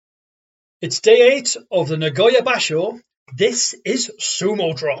It's day 8 of the Nagoya Basho. This is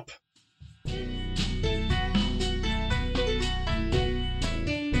Sumo Drop.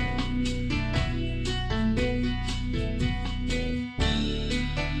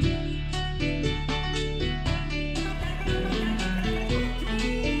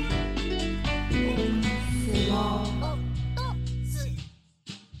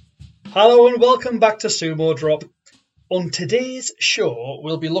 Hello and welcome back to Sumo Drop. On today's show,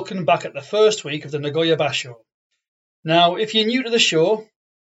 we'll be looking back at the first week of the Nagoya Basho. Now, if you're new to the show,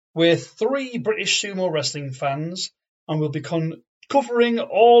 we're 3 British sumo wrestling fans, and we'll be covering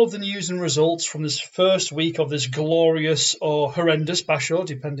all of the news and results from this first week of this glorious or horrendous Basho,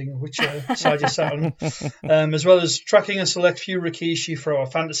 depending on which side you sat on, as well as tracking a select few Rikishi for our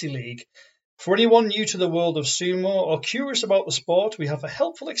fantasy league. For anyone new to the world of sumo or curious about the sport, we have a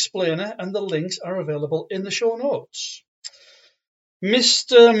helpful explainer and the links are available in the show notes.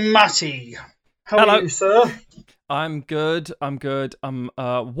 Mr. Matty, how Hello. are you, sir? I'm good. I'm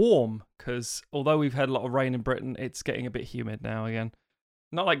warm because although we've had a lot of rain in Britain, it's getting a bit humid now again.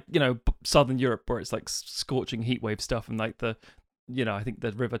 Not like, Southern Europe where it's like scorching heatwave stuff and like I think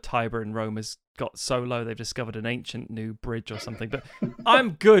the River Tiber in Rome has got so low they've discovered an ancient new bridge or something. But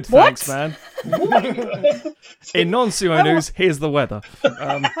I'm good, thanks, man. In non-sumo news, here's the weather.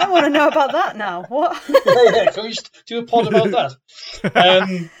 I want to know about that now. What? Yeah, can we just do a pod about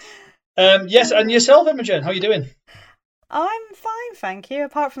that? Yes, and yourself, Imogen, how are you doing? I'm fine, thank you.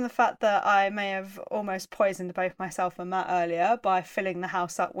 Apart from the fact that I may have almost poisoned both myself and Matt earlier by filling the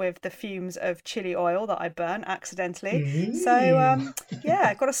house up with the fumes of chili oil that I burnt accidentally. So,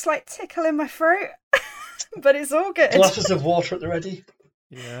 I got a slight tickle in my throat, but it's all good. Glasses of water at the ready.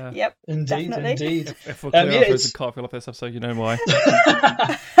 Yeah. Yep. Indeed. If we're clear after the coffee off this episode, you know why.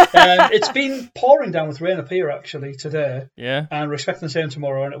 It's been pouring down with rain up here actually today. Yeah. And we're expecting the same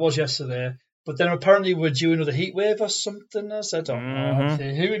tomorrow, and it was yesterday. But then apparently we're due another heat wave or something. I don't know.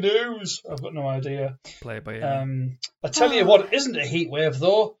 Who knows? I've got no idea. Play it by ear. I tell you what, isn't a heat wave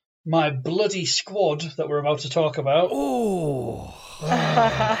though. My bloody squad that we're about to talk about. Oh.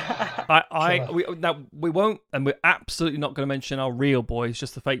 we won't, and we're absolutely not going to mention our real boys,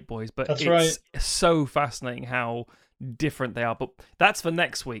 just the fake boys. But that's it's right. So fascinating how different they are. But that's for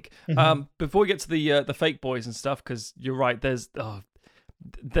next week. Before we get to the fake boys and stuff, because you're right. There's a lot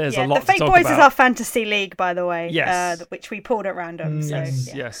to talk about. The Fake Boys is our fantasy league, by the way. Yes. Which we pulled at random.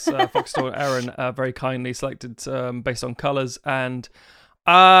 Yes. Foxstore and Aaron very kindly selected based on colours, and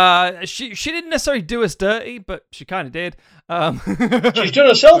she didn't necessarily do us dirty, but she kind of did. She's done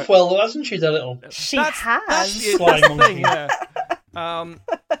herself well, though, hasn't she? That little. She has. That's the thing, yeah.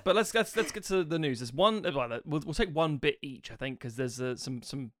 But let's get to the news. There's one. We'll take one bit each, I think, because there's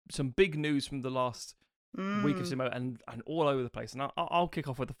some big news from the last week of sumo and all over the place. And I'll kick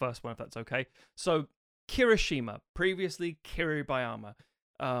off with the first one if that's okay. So Kirishima, previously Kiribayama,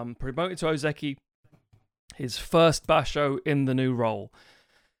 promoted to Ozeki, his first basho in the new role.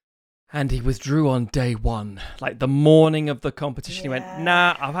 And he withdrew on day 1. Like the morning of the competition, He went,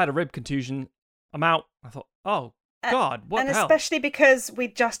 nah, I've had a rib contusion. I'm out. I thought, oh, God, what the hell? And especially because we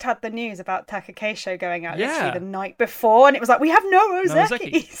just had the news about Takakeisho going out literally the night before, and it was like, we have no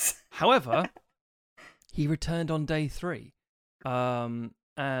Ozekis. However, he returned on day 3. And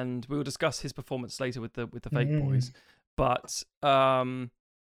we will discuss his performance later with the fake boys. But I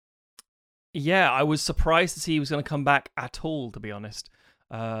was surprised to see he was going to come back at all, to be honest.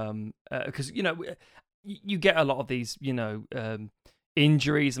 Because you get a lot of these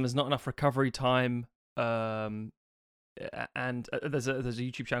injuries and there's not enough recovery time. And there's a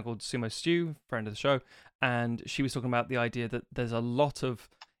YouTube channel called Sumo Stew, friend of the show, and she was talking about the idea that there's a lot of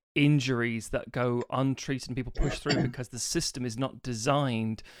injuries that go untreated and people push through because the system is not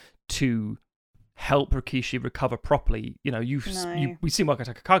designed to help Rikishi recover properly. We see Waka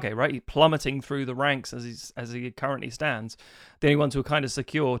Takakage, right? He's plummeting through the ranks as he currently stands. The only ones who are kind of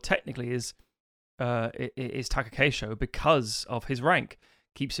secure technically is Takakeisho because of his rank.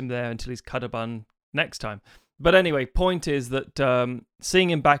 Keeps him there until he's Kadabun next time. But anyway, point is that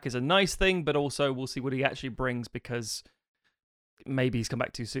seeing him back is a nice thing, but also we'll see what he actually brings because maybe he's come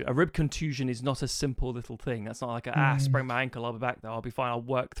back too soon. A rib contusion is not a simple little thing. That's not like sprain my ankle, I'll be back though, I'll be fine, I'll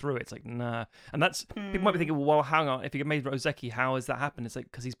work through it. It's like, nah. And that's, people might be thinking, well, hang on, if he made Ozeki, how has that happened? It's like,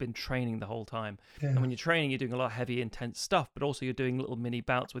 because he's been training the whole time. Yeah. And when you're training, you're doing a lot of heavy, intense stuff, but also you're doing little mini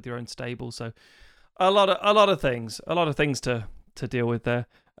bouts with your own stable. So a lot of things to deal with there.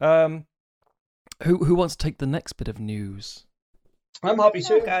 Who wants to take the next bit of news? I'm happy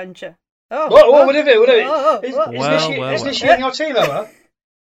to. Whatever. Is Nishi in your team, Emma?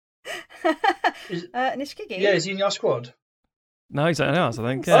 Nishikigi? Yeah, is he in your squad? No, he's not else, I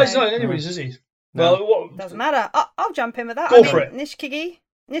think. Oh, he's not in anyways, is he? No. Well, what... Doesn't matter. I'll jump in with that. Go for it.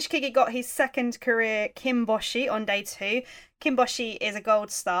 Nishikigi got his second career Kimboshi on day 2. Kimboshi is a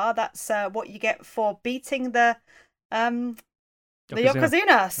gold star. That's what you get for beating the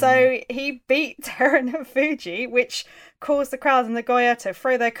Yokozuna. So he beat Terunofuji, which caused the crowd in Nagoya to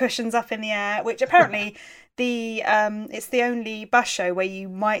throw their cushions up in the air, which apparently it's the only basho where you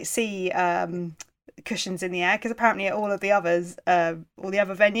might see cushions in the air, because apparently at all the other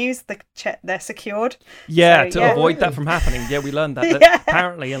venues they're secured. Avoid that from happening. We learned that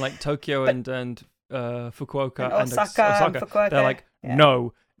apparently in like Tokyo and Fukuoka and Osaka and Fukuoka, they're like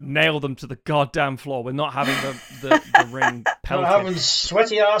no, nail them to the goddamn floor. We're not having the ring pelted. Not having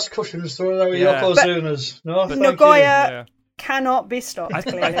sweaty ass cushions thrown out of Yokozunas. No, but Nagoya cannot be stopped. I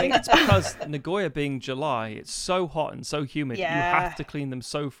think it's because Nagoya being July, it's so hot and so humid. You have to clean them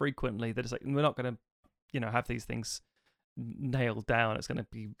so frequently that it's like we're not going to, have these things nailed down. It's going to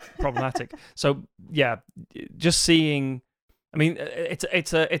be problematic. So just seeing. I mean,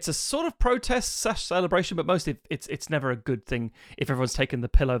 it's a sort of protest / celebration, but mostly it's never a good thing if everyone's taking the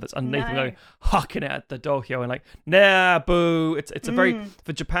pillow that's underneath and going hucking it at the dohyo and like nah boo. It's a very,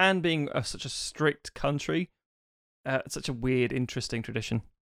 for Japan being such a strict country. It's such a weird, interesting tradition.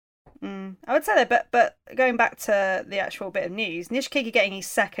 I would say that, but going back to the actual bit of news, Nishikigi getting his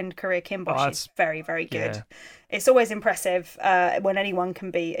second career Kimboshi is very, very good. Yeah. It's always impressive when anyone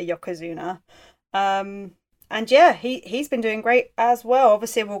can beat a Yokozuna. And he's been doing great as well.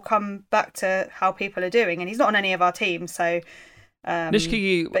 Obviously, we'll come back to how people are doing, and he's not on any of our teams, so...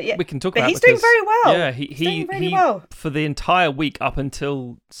 Nishikigi, we can talk about. But he's doing very well. Yeah, he doing really well. For the entire week up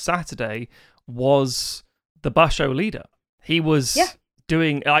until Saturday was the Basho leader. He was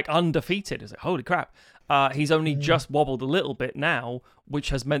doing like undefeated. It's like holy crap. He's only just wobbled a little bit now, which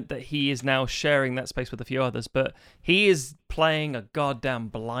has meant that he is now sharing that space with a few others. But he is playing a goddamn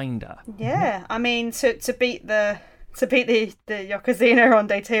blinder. Yeah, I mean to beat the Yokozuna on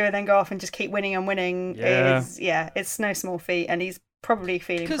day 2 and then go off and just keep winning and winning is it's no small feat, and he's probably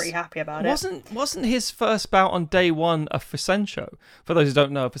feeling pretty happy about it. Wasn't his first bout on day 1 a Fusensho? For those who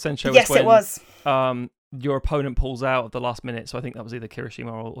don't know, Fusensho is when it was. Your opponent pulls out at the last minute, so I think that was either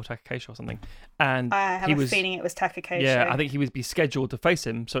Kirishima or Takakeisho or something. And I have a feeling it was Takakeisho. Yeah, I think he would be scheduled to face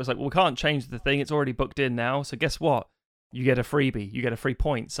him. So it's like, well, we can't change the thing. It's already booked in now. So guess what? You get a freebie. You get a free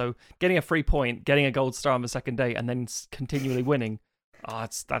point. So getting a free point, getting a gold star on the second day, and then continually winning,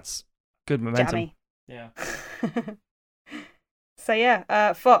 that's good momentum. Jammy. Yeah.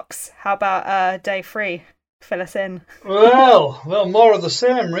 So Fox, how about day 3? Fill us in. Well, more of the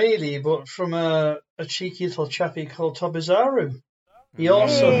same, really, but from a cheeky little chappy called Tobizaru. He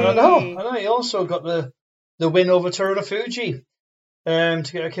also, I know, he also got the win over Terunofuji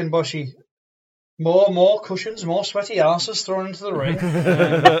to get a Kimboshi. More cushions, more sweaty arses thrown into the ring.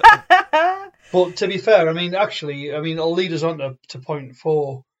 But to be fair, I'll lead us on to point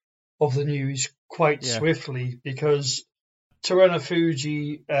 4 of the news quite swiftly, because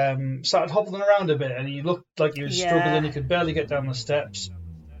Terunofuji started hobbling around a bit, and he looked like he was struggling. He could barely get down the steps.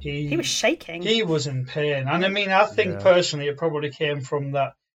 He was shaking. He was in pain. And I think personally it probably came from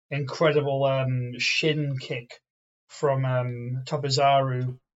that incredible shin kick from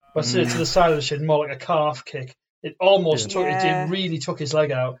Tobizaru. But to the side of the shin, more like a calf kick. It almost really took his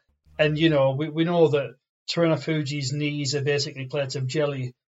leg out. And, we know that Terunofuji's knees are basically plates of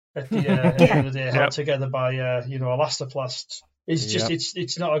jelly at the end of the day, held together by elastoplasts.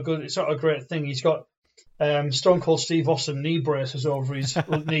 It's not a great thing. He's got Stone Cold Steve Austin knee braces over his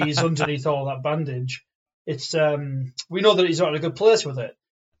knees underneath all that bandage. It's we know that he's not in a good place with it.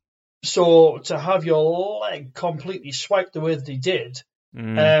 So to have your leg completely swiped the way that he did,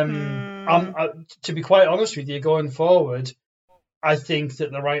 to be quite honest with you, going forward, I think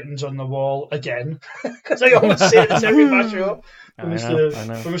that the writing's on the wall again, because I always say this every match up for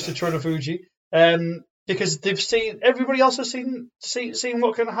Mr. Terunofuji, because everybody else has seen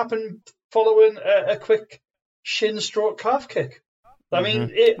what can happen following a quick shin stroke calf kick.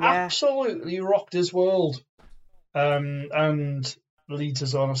 It absolutely rocked his world, and leads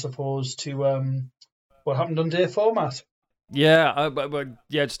us on, I suppose, to what happened on day 4, Matt. Yeah,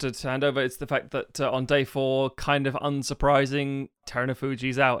 just to hand over, it's the fact that on day 4, kind of unsurprising,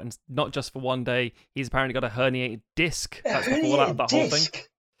 Terunofuji's out, and not just for one day. He's apparently got a herniated disc. That's the fallout of that whole thing.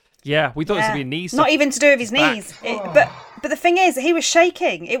 Yeah, we thought this would be a knee. Not even to do with his knees. But the thing is, he was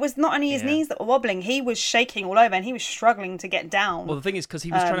shaking. It was not only his knees that were wobbling. He was shaking all over, and he was struggling to get down. Well, the thing is, because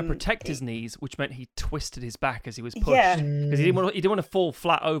he was trying to protect his knees, which meant he twisted his back as he was pushed. Because he didn't want to fall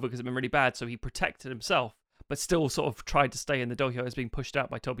flat over because it'd been really bad, so he protected himself, but still sort of tried to stay in the dohyo as being pushed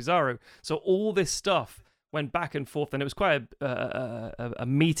out by Tobizaru. So all this stuff went back and forth, and it was quite a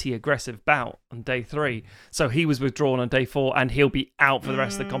meaty, aggressive bout on day 3. So he was withdrawn on day 4, and he'll be out for the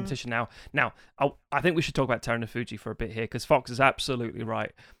rest of the competition now. Now, I think we should talk about Terunofuji for a bit here, because Fox is absolutely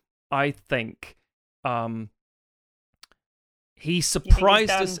right. I think he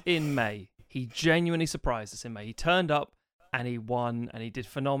surprised us in May. He genuinely surprised us in May. He turned up and he won, and he did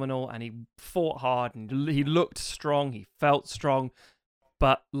phenomenal, and he fought hard, and he looked strong. He felt strong.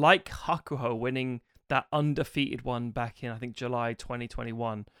 But like Hakuho winning that undefeated one back in, I think, July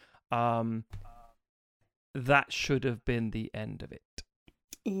 2021, that should have been the end of it.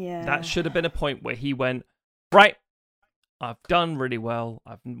 Yeah. That should have been a point where he went, right, I've done really well.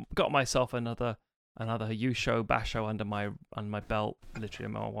 I've got myself another Yusho Basho under my belt,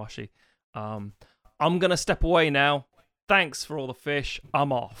 literally Mawashi. I'm going to step away now. Thanks for all the fish.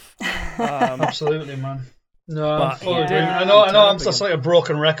 I'm off. Absolutely, man. No, I'm fully agreeing. I know that's like a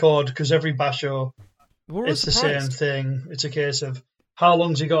broken record, because every Basho, it's the same thing. It's a case of how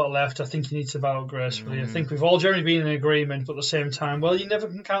long's he got left. I think he needs to bow gracefully. I think we've all generally been in agreement, but at the same time, well, you never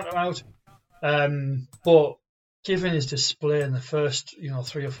can count him out. But given his display in the first,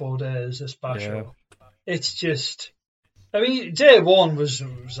 3 or 4 days, this Basho, it's just. I mean, day 1 he was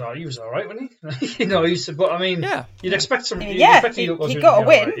all right, wasn't he? But I mean, you'd expect some. He got a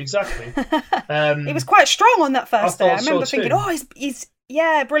win. Right. Exactly. He was quite strong on that first day. I remember so thinking, he's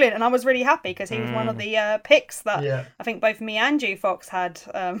brilliant, and I was really happy because he was one of the picks that I think both me and you, Fox, had.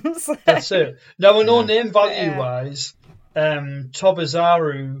 So. That's it. Now we know name value wise,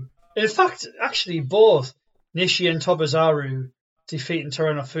 Tobizaru. In fact, actually, both Nishi and Tobizaru defeating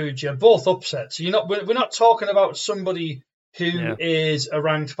Terunofuji are both upsets. So we're not talking about somebody who is a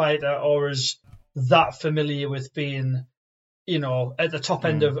ranked fighter or is that familiar with being, at the top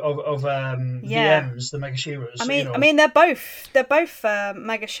end of VMs, the Megashiras. I mean, they're both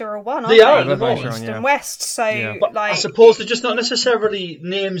Megashira 1, aren't they? Are the most East and West. So, but I suppose they're just not necessarily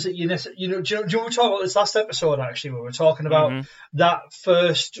names that do you know, we talked about this last episode actually, where we're talking about that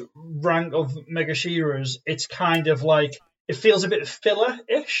first rank of Megashiras. It's kind of like. It feels a bit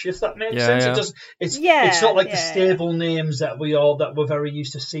filler-ish, if that makes sense. Yeah. It's not like the stable names that we're very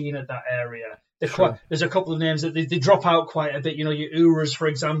used to seeing at that area. There's a couple of names that they drop out quite a bit. Your Uras, for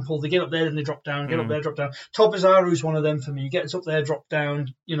example, they get up there and they drop down, get up there, drop down. Tobizaru's one of them for me. He gets up there, drop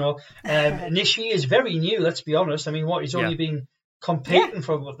down. Nishi is very new. Let's be honest. I mean, he's only been competing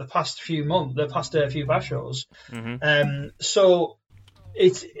for the past few months, the past few Bashos. So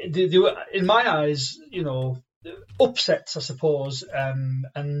it's in my eyes, upsets, I suppose,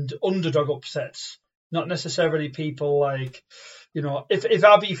 and underdog upsets. Not necessarily people like, if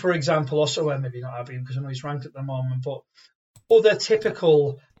Abby, for example, also maybe not Abby because I know he's ranked at the moment, but other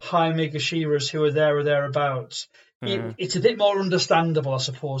typical high Megashiras who are there or thereabouts, it's a bit more understandable, I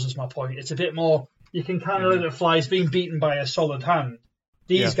suppose, is my point. It's a bit more, you can kind of let it fly. He's being beaten by a solid hand.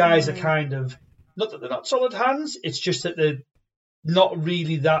 These guys are kind of, not that they're not solid hands, it's just that they're not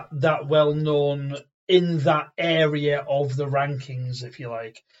really that well known in that area of the rankings, if you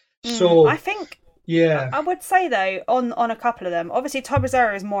like. So I think I would say though on a couple of them, obviously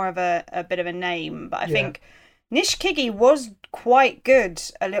Tobizaru is more of a bit of a name, but I think Nishikigi was quite good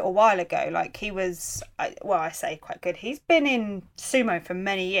a little while ago. Like he was, I say quite good. He's been in sumo for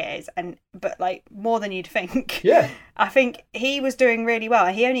many years, but like more than you'd think. Yeah, I think he was doing really well.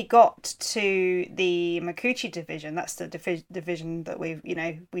 He only got to the Makuchi division. That's the division that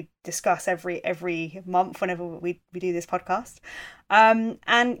we discuss every month whenever we do this podcast.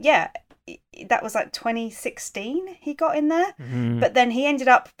 That was like 2016 he got in there, but then he ended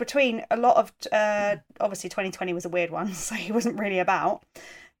up between a lot of obviously 2020 was a weird one, so he wasn't really about.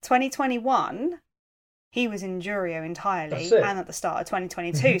 2021 he was in Juryo entirely, and at the start of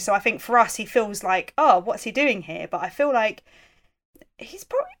 2022. So I think for us he feels like, oh, what's he doing here? But I feel like he's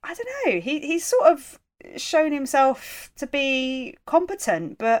probably, I don't know, he's sort of shown himself to be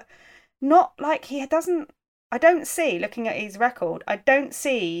competent, but not like he doesn't. I don't see, looking at his record, I don't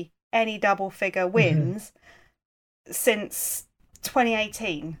see any double figure wins since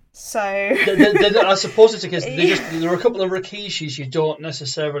 2018. So I suppose it's because there are a couple of Rikishis you don't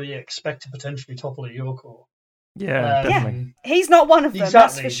necessarily expect to potentially topple at Yoko. Yeah, definitely. He's not one of them.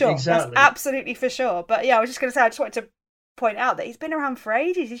 That's for sure. Exactly. That's absolutely for sure. But I was just going to say, I just wanted to point out that he's been around for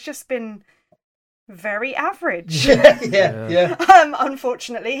ages. He's just been very average. Yeah.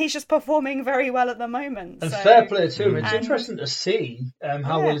 Unfortunately, he's just performing very well at the moment. And fair play to him. It's interesting to see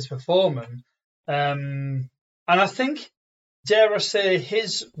how well he's performing. And I think, dare I say,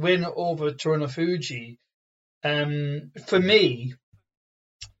 his win over Terunofuji, for me,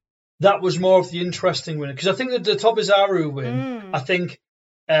 that was more of the interesting win. Because I think that the Tobizaru win, I think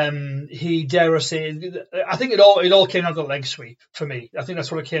he, dare I say, I think it all came down to the leg sweep for me. I think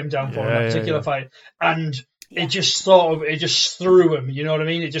that's what it came down for in that particular fight. And it just threw him, you know what I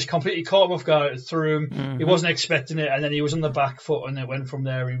mean? It just completely caught him off guard, it threw him. Mm-hmm. He wasn't expecting it, and then he was on the back foot, and it went from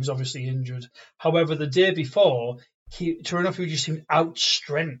there. He was obviously injured. However, the day before, Terunofu just seemed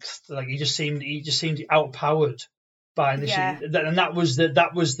outstrengthed. Like he just seemed outpowered by Nishi. And that was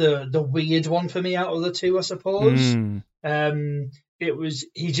the weird one for me out of the two, I suppose. He was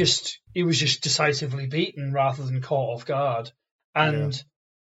just decisively beaten rather than caught off guard, and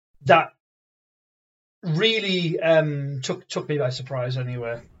that really took me by surprise.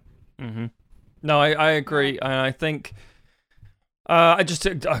 Anyway. Mm-hmm. No, I agree, and I think I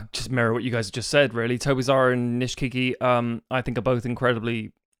just mirror what you guys just said. Really, Tobizaru and Nishikigi, I think are both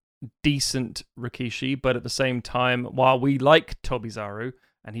incredibly decent Rikishi, but at the same time, while we like Tobizaru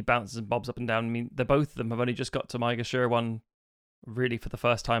and he bounces and bobs up and down, I mean, both of them have only just got to Maegashira 1 really for the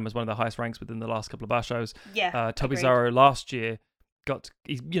first time as one of the highest ranks within the last couple of Bashos. Tobizaru last year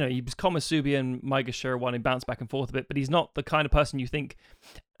he was Komusubi and Maegashira 1, he bounced back and forth a bit, but he's not the kind of person you think,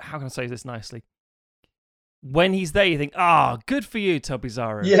 how can I say this nicely? When he's there, you think, good for you,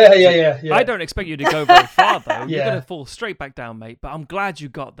 Tobizaru. Yeah. I don't expect you to go very far, though. You're going to fall straight back down, mate, but I'm glad you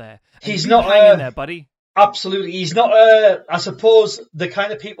got there. And he's not hanging there, buddy. Absolutely. He's not, I suppose, the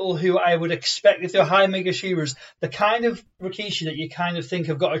kind of people who I would expect if they're high Megashiras, the kind of Rikishi that you kind of think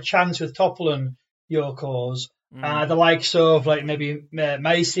have got a chance with toppling Yokos. The likes of like maybe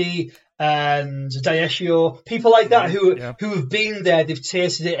Macy and Daeshio, people like that who have been there, they've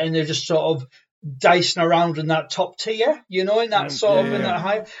tasted it, and they're just sort of dicing around in that top tier, in that sort of in that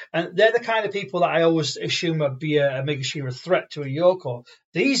high, and they're the kind of people that I always assume would be a Megashira threat to a Yoko.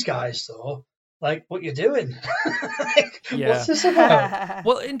 These guys, though, like, what you doing? What's this about?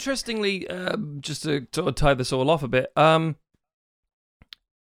 Well, interestingly, just to sort of tie this all off a bit,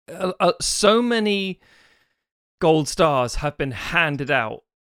 so many gold stars have been handed out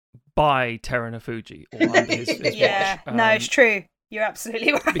by Terunofuji under his watch. No, it's true. You're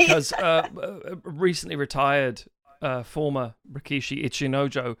absolutely right. Because recently retired former Rikishi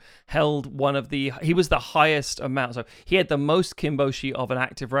Ichinojo held he was the highest amount. So he had the most Kimboshi of an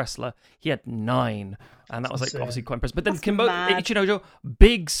active wrestler. He had 9. And that was obviously quite impressive. But then Ichinojo,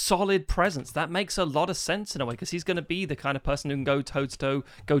 big solid presence. That makes a lot of sense in a way, because he's going to be the kind of person who can go toe to toe,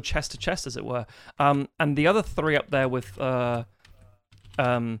 go chest to chest, as it were. And the other 3 up there with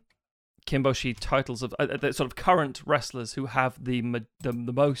Kimboshi titles of the sort of current wrestlers who have the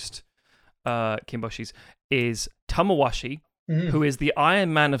most Kimboshis is Tamawashi, who is the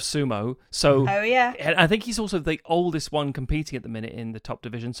Iron Man of Sumo. So, and I think he's also the oldest one competing at the minute in the top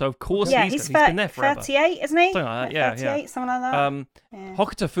division. So, of course, he's been there forever. 38, isn't he? Something like that, 38, something like that.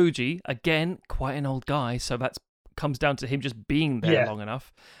 Hokuto Fuji, again, quite an old guy. So that comes down to him just being there long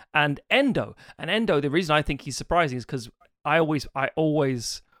enough. And Endo, the reason I think he's surprising is because I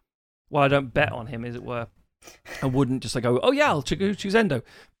always, well, I don't bet on him, as it were. I wouldn't just go, I'll choose Endo.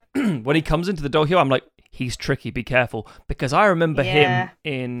 When he comes into the dojo, I'm like, he's tricky, be careful. Because I remember him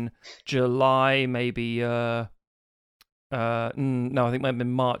in July, maybe, no, I think it might have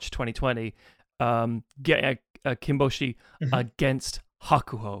been March 2020, getting a Kimboshi against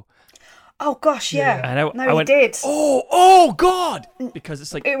Hakuho. Oh, gosh, yeah. And he did. Oh, God! Because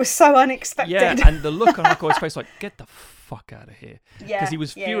it's like... It was so unexpected. Yeah, and the look on Hakuho's face, like, get the fuck out of here. Because he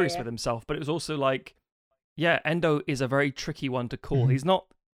was furious with himself, but it was also like, Endo is a very tricky one to call. He's not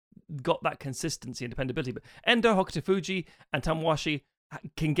got that consistency and dependability, but Endo, Hokuto Fuji, and Tamawashi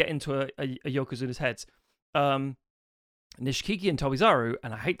can get into a Yokozuna's heads. Nishikigi and Tobizaru,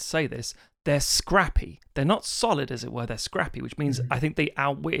 and I hate to say this, they're scrappy. They're not solid, as it were. They're scrappy, which means I think they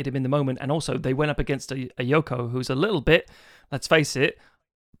outwitted him in the moment, and also they went up against a Yoko who's a little bit, let's face it,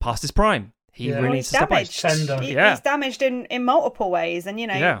 past his prime. He really needs to step up. He's damaged in multiple ways, and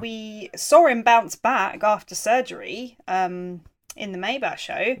we saw him bounce back after surgery in the Maybach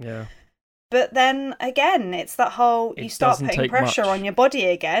show. Yeah. But then again, it's that whole you start putting pressure on your body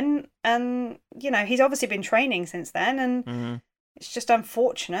again, and he's obviously been training since then, and it's just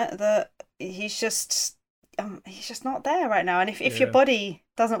unfortunate that he's just not there right now. And if your body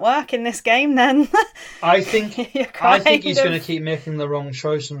doesn't work in this game, then I think he's going to keep making the wrong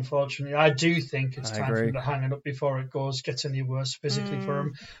choice. Unfortunately, I do think it's time for him to hang it up before it gets any worse physically for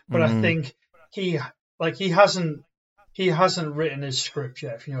him. But I think he hasn't written his script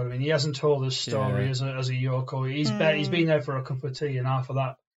yet. If you know what I mean, he hasn't told his story as a Yoko. He's been there for a cup of tea, and after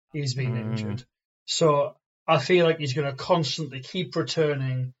that, he's been injured. So I feel like he's going to constantly keep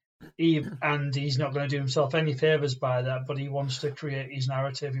returning. And he's not going to do himself any favours by that, but he wants to create his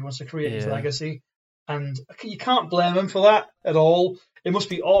narrative. He wants to create his legacy. and you can't blame him for that at all. It must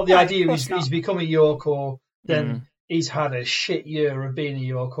be all the idea he's become a Yoko, then he's had a shit year of being a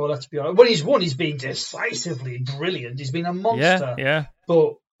Yoko, let's be honest. When he's won, he's been decisively brilliant. He's been a monster. Yeah.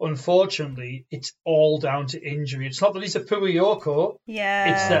 But unfortunately, it's all down to injury. It's not that he's a poor Yoko.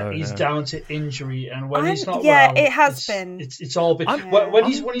 Yeah. It's that he's down to injury, and when he's not well, it has been. It's all been when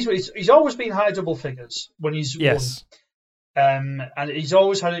he's always been high double figures when he's won. And he's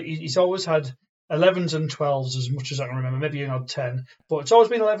always had 11s and 12s as much as I can remember, maybe an odd 10, but it's always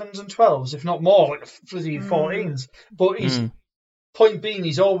been 11s and 12s, if not more, like 14s. But point being,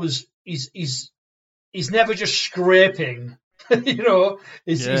 he's never just scraping. He's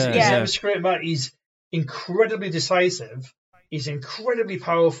never scraping back. He's incredibly decisive. He's incredibly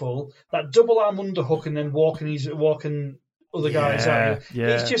powerful. That double arm underhook and then walking other guys out.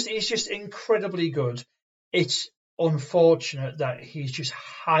 Yeah. He's just incredibly good. It's unfortunate that he's just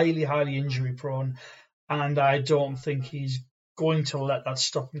highly, highly injury prone, and I don't think he's going to let that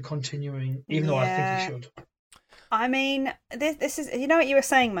stop him continuing, even though I think he should. I mean, this is, what you were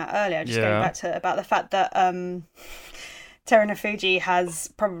saying, Matt, earlier, just going back to about the fact that Terunofuji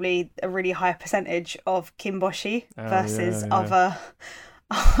has probably a really high percentage of kimboshi versus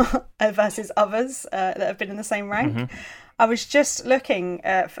versus others that have been in the same rank. Mm-hmm. I was just looking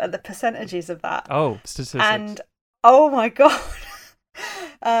at the percentages of that. Oh, statistics. And oh my god.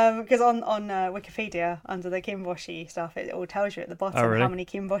 Because on Wikipedia, under the kimboshi stuff, it all tells you at the bottom how many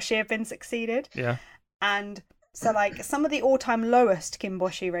kimboshi have been succeeded. Yeah. And so, like, some of the all-time lowest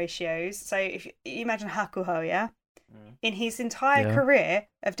kimboshi ratios, so if you imagine Hakuho, in his entire career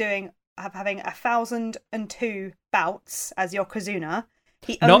of having 1,002 bouts as Yokozuna,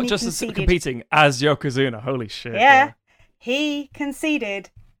 he only not just conceded, competing as Yokozuna. Holy shit! Yeah, he conceded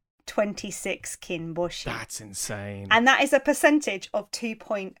 26 kinboshi. That's insane. And that is a percentage of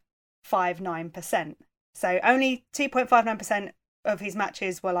 2.59%. So only 2.59% of his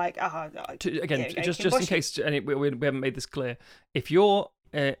matches were like, just in case we haven't made this clear, if you're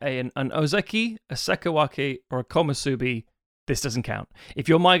an Ozeki, a Sekawake, or a Komusubi, this doesn't count. If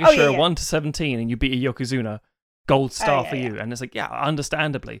you're Maegashira 1 to 17 and you beat a Yokozuna, gold star for you. And it's like,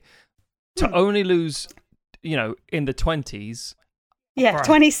 understandably. To only lose, in the 20s. Yeah,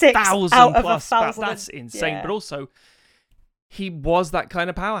 26 out of 1,000. That's insane. But also, he was that kind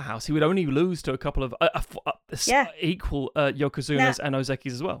of powerhouse. He would only lose to a couple of equal Yokozunas and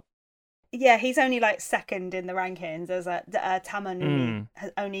Ozekis as well. Yeah, he's only like second in the rankings. As Tamanumi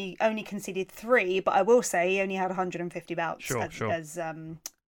has only conceded 3, but I will say he only had 150 bouts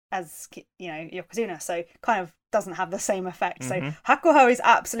as Yokozuna, so kind of doesn't have the same effect. So Hakuho is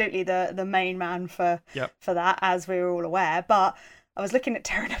absolutely the main man for that, as we were all aware. But I was looking at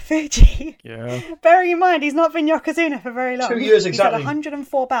Terunofuji. Yeah. Bearing in mind, he's not been Yokozuna for very long. 2 years exactly. He's had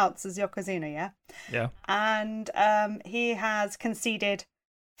 104 bouts as Yokozuna, yeah? Yeah. And he has conceded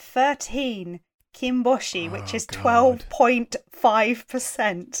 13 kimboshi, which is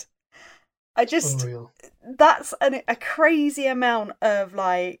 12.5%. Unreal. That's a crazy amount of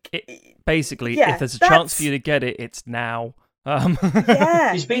like... Basically, if there's a chance for you to get it, it's now.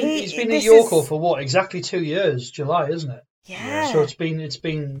 He's been a Yoko for what, exactly 2 years, July, isn't it? Yeah. So it's been,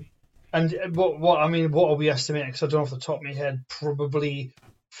 and what are we estimating? Because I don't know off the top of my head, probably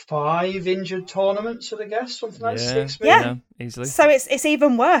 5 injured tournaments, I guess, something like 6, maybe. Yeah, easily. So it's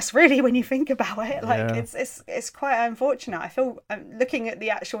even worse, really, when you think about it. Like it's quite unfortunate. I feel, looking at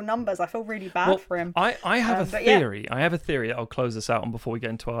the actual numbers, I feel really bad for him. I have a theory. I have a theory that I'll close this out on before we get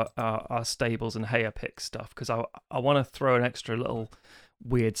into our stables and Heya pick stuff, because I want to throw an extra little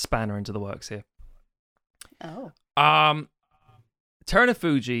weird spanner into the works here. Oh.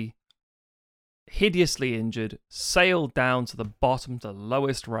 Terunofuji, hideously injured, sailed down to the bottom, to the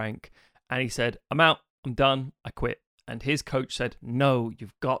lowest rank, and he said, "I'm out, I'm done, I quit." And his coach said, "No,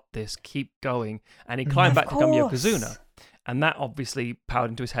 you've got this, keep going." And he climbed back to become Yokozuna. And that obviously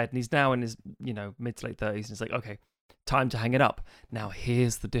powered into his head, and he's now in his, mid to late 30s, and it's like, okay, time to hang it up. Now,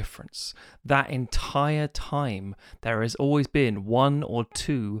 here's the difference. That entire time, there has always been 1 or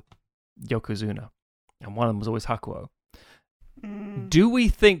 2 Yokozuna, and one of them was always Hakuho. Do we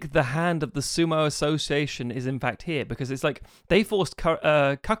think the hand of the Sumo Association is in fact here? Because it's like they forced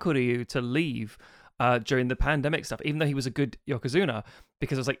Kakuryu to leave during the pandemic stuff, even though he was a good Yokozuna,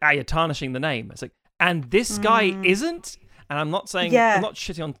 because it was like, you're tarnishing the name. It's like, and this guy isn't? And I'm not saying, I'm not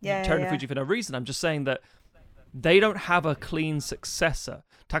shitting on Terunofuji for no reason. I'm just saying that they don't have a clean successor.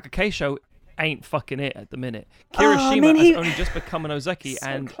 Takakeisho ain't fucking it at the minute. Kirishima has only just become an Ozeki,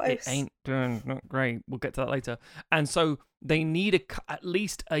 and it ain't doing not great. We'll get to that later. And so they need at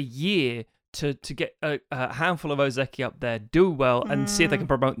least a year to get a handful of Ozeki up there, do well, and see if they can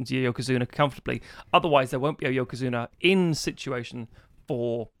promote them to Yokozuna comfortably. Otherwise, there won't be a Yokozuna in situation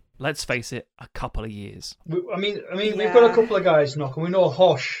for, let's face it, a couple of years. I mean, we've got a couple of guys knocking. We know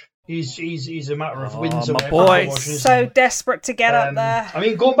Hosh. He's a matter of wins away. My boy, so desperate to get up there. I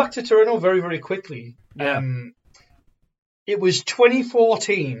mean, going back to Torino very, very quickly. It was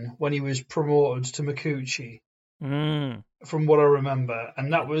 2014 when he was promoted to Makuuchi. From what I remember,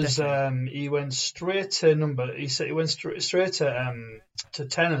 and that was he went straight to he went straight to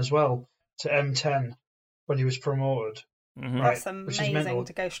 10 as well, to M10 when he was promoted. Right, that's amazing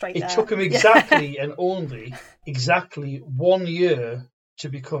to go straight there. It took him exactly and only 1 year to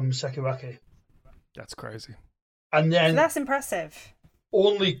become Sekiwake. That's crazy. And then so that's impressive.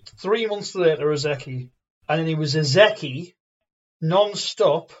 Only 3 months later, Ozeki, and then he was Ozeki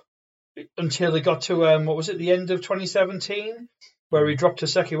non-stop until he got to the end of 2017, where he dropped to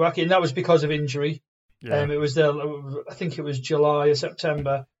Sekiwake, and that was because of injury. It was I think it was July or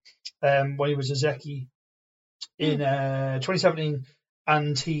September when he was Ozeki in 2017,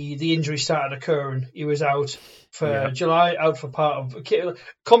 and the injury started occurring. He was out for July, out for part of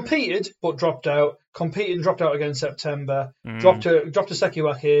competed but dropped out. Competed and dropped out again in September. Dropped to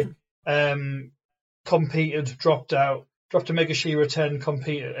Sekiwake. Competed, dropped out. Dropped to Megashira 10,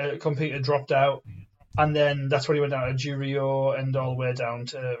 competed, dropped out, and then that's when he went down to Juryo and all the way down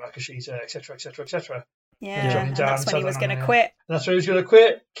to Makashita, etc., etc., etc. Yeah, and that's when he was going to quit. And that's when he was going to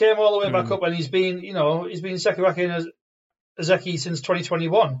quit. Came all the way back up, and he's been Sekiwake and Ozeki since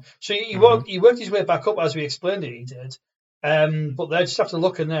 2021. So he worked his way back up as we explained it. He did, but they just have to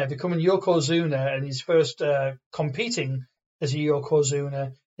look in there, becoming Yokozuna, and his first competing as a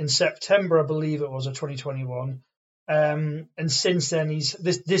Yokozuna in September, I believe it was, of 2021. And since then,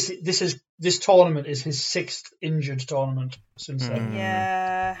 this tournament is his 6th injured tournament since then.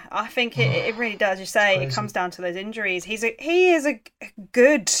 Yeah, I think it really does. You say it comes down to those injuries. He is a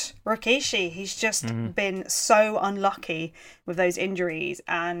good Rikishi. He's just been so unlucky with those injuries,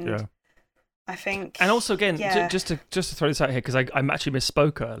 and I think. And also, again, just to throw this out here, because I actually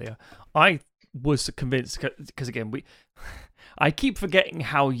misspoke earlier. I was convinced because again I keep forgetting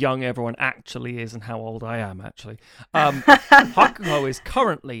how young everyone actually is and how old I am, actually. Hakuho is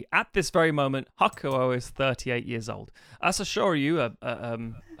currently, at this very moment, Hakuho is 38 years old. Sashoryu,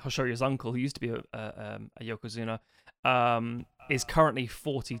 Hoshoryu's uncle, who used to be a Yokozuna, is currently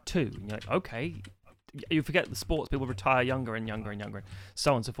 42. And you're like, okay. You forget the sports people retire younger and younger and younger,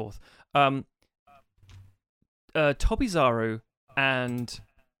 so on and so forth. Tobizaru and...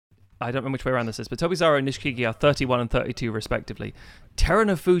 I don't remember which way around this is, but Tobizaru and Nishikigi are 31 and 32 respectively.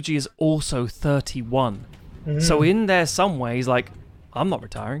 Terunofuji is also 31. So in there some ways, like, I'm not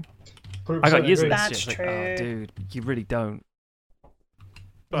retiring. I got years of this That's shit. true. Like, oh, dude, you really don't.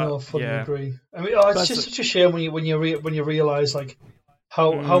 But, no, I fully agree. I mean, it's just such a shame when you realise like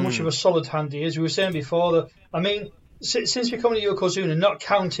how much of a solid hand he is. We were saying before that. I mean, since becoming a Yokozuna, not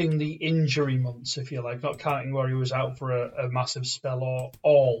counting the injury months, if you like, not counting where he was out for a massive spell or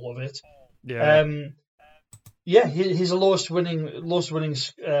all of it. His lowest winning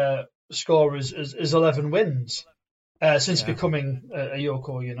score is 11 wins since becoming a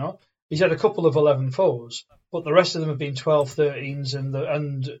Yoko. You know, he's had a couple of 11-4s, but the rest of them have been 12, 13s and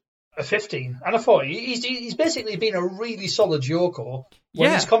a 15 and a 40. He's basically been a really solid Yoko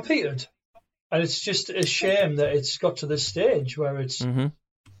when he's competed. And it's just a shame that it's got to this stage where it's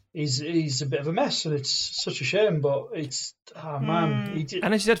he's a bit of a mess, and it's such a shame. But it's man.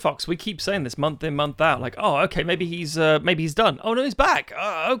 And as you said, Fox, we keep saying this month in, month out. Like, oh, okay, maybe he's done. Oh no, he's back.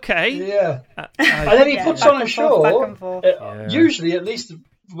 Okay. Yeah. And then he puts on a show. Usually, at least,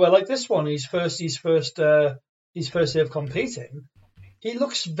 like this one, his first day of competing. He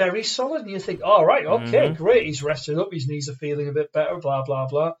looks very solid, and you think, all right, okay, great. He's rested up. His knees are feeling a bit better. Blah blah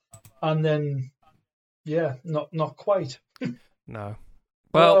blah. And then, not quite. No.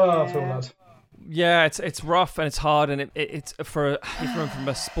 Well, I feel bad. Yeah, it's rough and it's hard, and it's from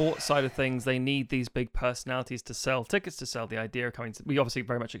a sports side of things. They need these big personalities to sell tickets, to sell the idea of coming. We obviously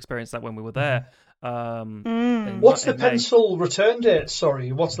very much experienced that when we were there. What's the pencil return date? Sorry,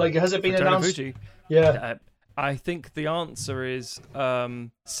 has it been announced? Fuji. Yeah. I think the answer is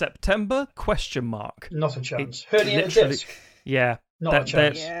September ? Not a chance. Herniated disc. Yeah. Not a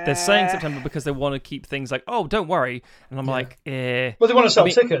chance. They're saying September because they want to keep things like, oh, don't worry. And I'm like, eh. Well, they want to sell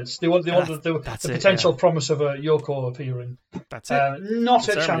tickets. They want the potential promise of a Yoko appearing. That's it. Not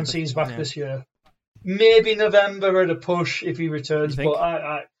a chance he's back this year. Maybe November at a push if he returns, but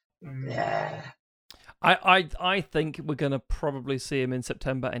I think we're going to probably see him in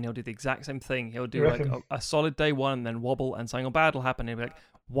September, and he'll do the exact same thing. He'll do like a solid day one and then wobble, and something bad will happen. He'll be like,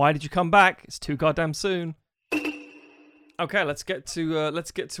 Why did you come back? It's too goddamn soon. Okay, let's get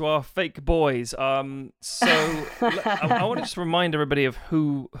to our fake boys. So I want to just remind everybody of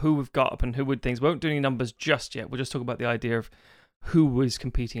who we've got up and who would things. We won't do any numbers just yet. We'll just talk about the idea of who was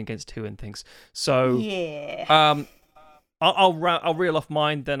competing against who and things. So yeah. I'll reel off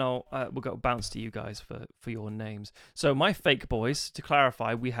mine, then we'll go bounce to you guys for your names. So my fake boys, to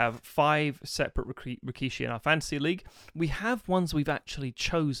clarify, we have 5 separate Rikishi in our fantasy league. We have ones we've actually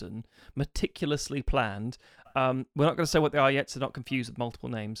chosen, meticulously planned. We're not going to say what they are yet, so not confused with multiple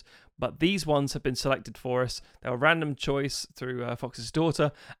names. But these ones have been selected for us. They were random choice through Fox's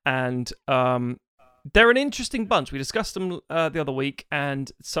daughter, and they're an interesting bunch. We discussed them the other week,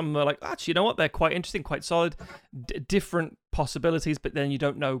 and some are like, actually, you know what? They're quite interesting, quite solid, different possibilities, but then you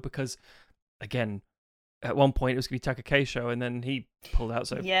don't know because, again, at one point it was going to be Takakeisho, and then he pulled out,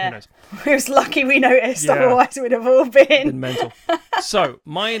 so who knows? It was lucky we noticed, otherwise it would have all been mental. So,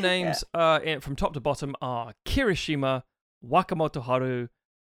 my names from top to bottom are Kirishima, Wakamoto Haru,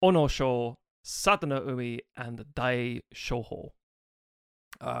 Onosho, Sadano Umi, and Dai Shoho.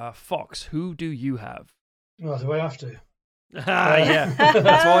 Fox, who do you have? Well, do I have to? Yeah.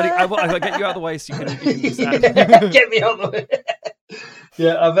 That's why I'll get you out of the way so you can decide. Get me out of the way.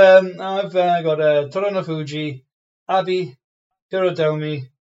 Yeah, I've got Toronofuji, Abi, Hirodomi,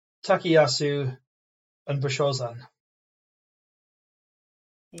 Takayasu, and Bushozan.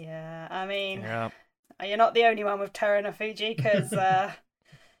 Yeah, I mean, you're not the only one with Toronofuji, because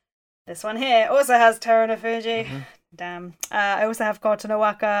this one here also has Toronofuji. Mm-hmm. Damn. I also have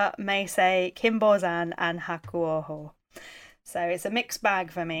Kotonowaka, Meisei, Kimbozan, and Hakuoho. So it's a mixed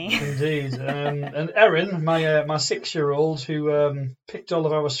bag for me. Indeed. And Erin, my 6-year-old, who picked all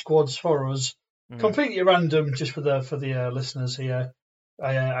of our squads for us, completely random, just for the listeners here.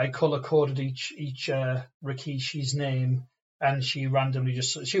 I colour coded each Rikishi's name, and she randomly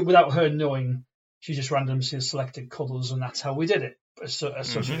without her knowing, she just randomly selected colours, and that's how we did it.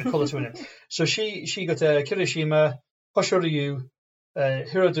 Associated colour to it. So she got Kirishima, Hoshoryu,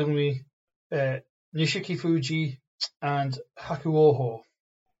 Hirodumi, Nishiki Fuji, and Hakuoho.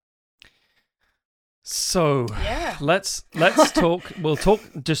 So let's talk. We'll talk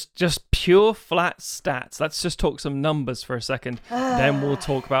just pure flat stats. Let's just talk some numbers for a second. Then we'll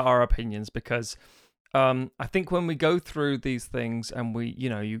talk about our opinions, because I think when we go through these things and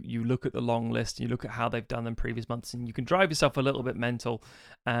you look at the long list, and you look at how they've done them previous months, and you can drive yourself a little bit mental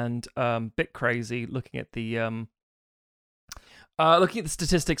and bit crazy looking at the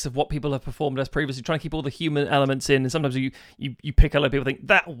statistics of what people have performed as previously, trying to keep all the human elements in, and sometimes you pick a lot of people think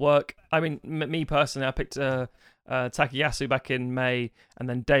that'll work. I mean, me personally, I picked Takayasu back in May, and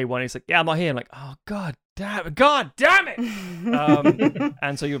then day one he's like, yeah, I'm not here. I'm like, oh god damn it.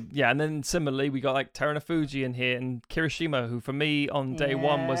 And so and then similarly we got like Terunofuji in here, and Kirishima, who for me on day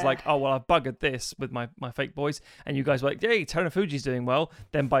one was like, oh well, I buggered this with my fake boys, and you guys were like, yay, Terunofuji's doing well.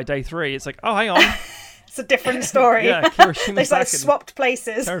 Then by day 3 it's like, oh hang on. It's a different story. Kirishima's they swapped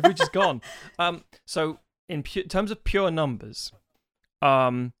places. Terunofuji's gone. So in terms of pure numbers,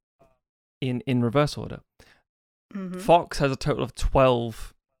 in reverse order, Fox has a total of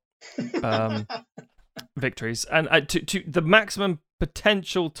 12 victories, and to the maximum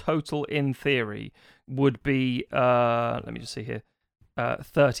potential total in theory would be let me just see here,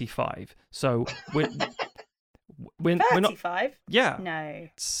 35. So we're 35. Yeah. No.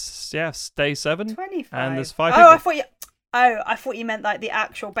 Day 7. 25. And there's 5. I thought you meant like the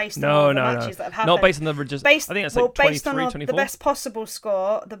actual based on the matches that have happened. Not based on the I think it's like 23, 24. The best possible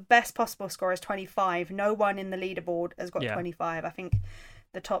score. The best possible score is 25. No one in the leaderboard has got 25. I think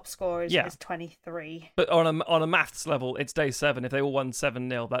the top score is 23. But on a maths level, it's day 7. If they all won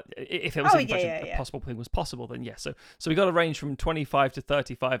 7-0, that if it was a possible thing was possible, then yes. So we got a range from 25 to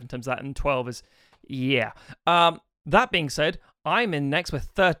 35 in terms of that, and 12 is that being said, I'm in next with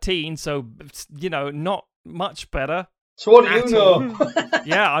 13, so not much better. So what do you know?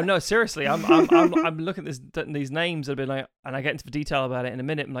 Yeah, I know. Seriously, I'm looking at these names that have been like, and I get into the detail about it in a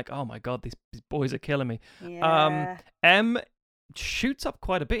minute. I'm like, oh my god, these boys are killing me. Yeah. M shoots up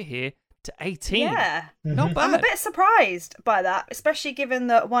quite a bit here to 18. Yeah, not bad. I'm a bit surprised by that, especially given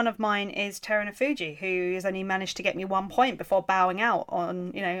that one of mine is Terunofuji, who has only managed to get me 1 point before bowing out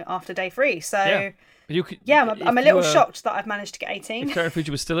on after day 3. So. I'm a little shocked that I've managed to get 18. If Terunofuji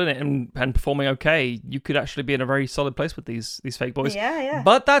was still in it and performing okay, you could actually be in a very solid place with these fake boys. Yeah.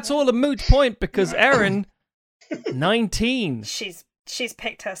 But that's all a moot point, because Erin, 19. She's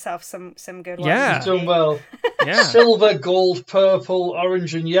picked herself some good ones. Yeah. She's done well. Yeah. Silver, gold, purple,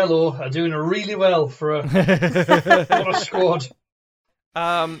 orange, and yellow are doing really well for a squad.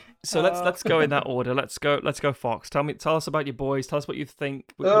 So let's go in that order. Let's go, Fox. Tell us about your boys. Tell us what you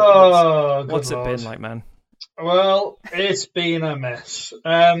think. What's it been like, man? Well, it's been a mess.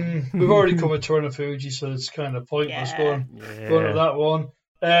 We've already covered Terunofuji, so it's kind of pointless going to that one.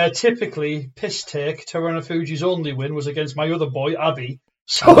 Typically, piss take, Terunofuji's only win was against my other boy, Abby.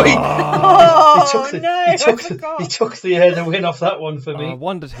 So he took the win off that one for me. I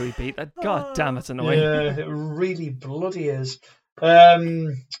wondered who he beat. God damn, it's annoying. Yeah, it really bloody is.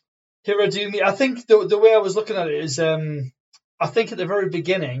 Hiradumi, I think the way I was looking at it is, I think at the very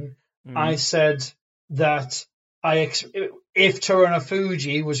beginning, I said that if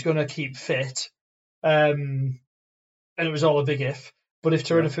Terunofuji was going to keep fit, and it was all a big if, but if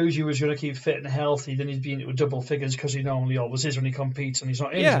Terunofuji was going to keep fit and healthy, then he'd be into double figures because he normally always is when he competes and he's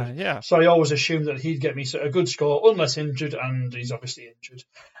not injured. Yeah. So I always assumed that he'd get me a good score, unless injured, and he's obviously injured.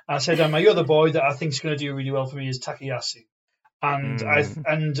 I said, and my other boy that I think is going to do really well for me is Takayasu. And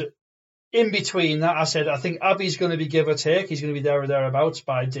and in between that, I said, I think Abby's going to be give or take. He's going to be there or thereabouts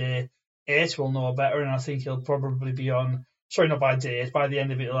by day 8. We'll know better, and I think he'll probably be on. Sorry, not by day 8. By the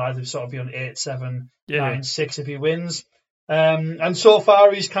end of it, he'll either sort of be on 8, 7, 9, 6 if he wins. And so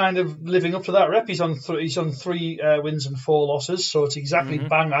far, he's kind of living up to that rep. He's on 3 wins and 4 losses, so it's exactly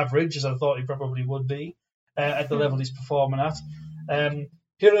bang average as I thought he probably would be at the level he's performing at.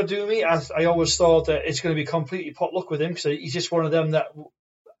 Hiradumi, I always thought that it's going to be completely potluck with him because he's just one of them that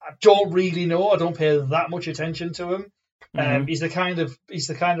I don't really know. I don't pay that much attention to him. He's the kind of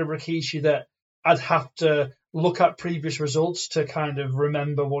Rikishi that I'd have to look at previous results to kind of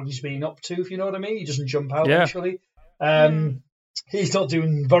remember what he's been up to, if you know what I mean. He doesn't jump out actually. He's not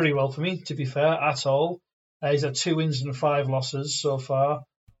doing very well for me, to be fair, at all. He's had 2 wins and 5 losses so far.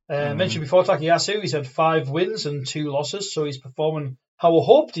 Mentioned before, Takayasu, he's had 5 wins and 2 losses, so he's performing how I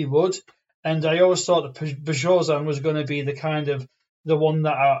hoped he would. And I always thought that Basho was going to be the one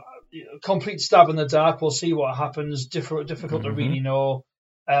that complete stab in the dark. We'll see what happens. Difficult to really know.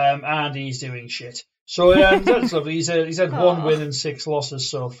 And he's doing shit. So that's lovely. He's had 1 win and 6 losses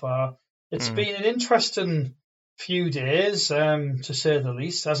so far. It's been an interesting few days, to say the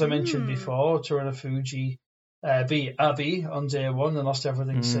least. As I mentioned before, Terunofuji beat Abbey on day 1 and lost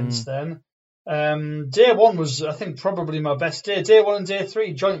everything since then. Day 1 was, I think, probably my best day. Day 1 and day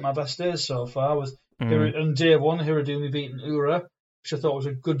 3 joint my best days so far. With on day 1, Hiradumi beating Ura, which I thought was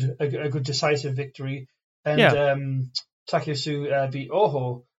a good decisive victory, and Takayasu beat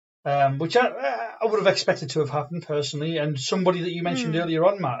Oho, which I would have expected to have happened personally. And somebody that you mentioned earlier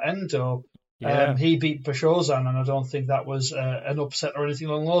on, Matt, Endo. He beat Bashozan, and I don't think that was an upset or anything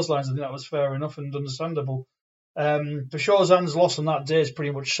along those lines. I think that was fair enough and understandable. Bashozan's loss on that day has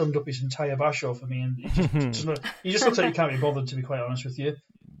pretty much summed up his entire Basho for me, and he just looks like he can't be bothered, to be quite honest with you.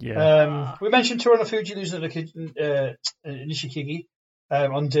 We mentioned Terunofuji losing to Nishikigi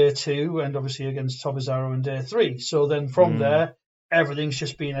on day 2, and obviously against Tobizaru on day 3. So then from there, everything's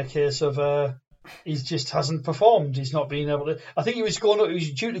just been a case of he just hasn't performed. He's not been able to. I think he was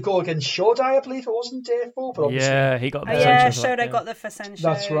due to go against Shodai, I believe it wasn't day 4, but obviously he got the Shodai got the Fasensho.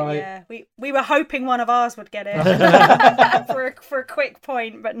 That's right. Yeah. We were hoping one of ours would get it for a quick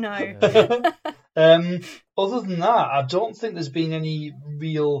point, but no. Other than that, I don't think there's been any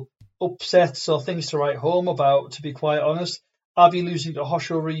real upsets or things to write home about, to be quite honest. Abby losing to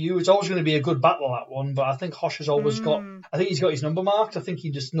Hosho Ryu, it's always going to be a good battle, that one, but I think Hosho's always I think he's got his number marked. I think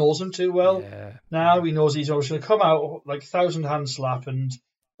he just knows him too well. Now he knows he's always going to come out like 1,000 hand slap, and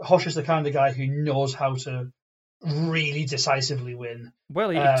Hosho's the kind of guy who knows how to really decisively win. Well,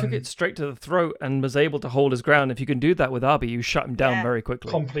 he took it straight to the throat and was able to hold his ground. If you can do that with Abby, you shut him down very quickly.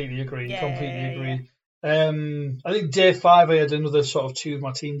 Completely agree. I think day 5 I had another sort of 2 of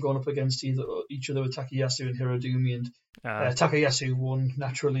my team going up against each other with Takayasu and Hiradumi, and Takayasu won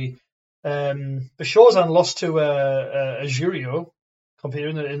naturally. Bashozan lost to a Jurio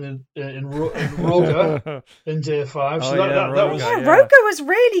competing in Roga in day 5. So Roga was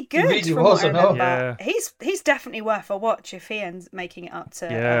really good. He really was, I know. He's definitely worth a watch if he ends making it up to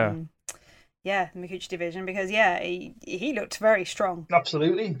the Mikuchi division, because he looked very strong.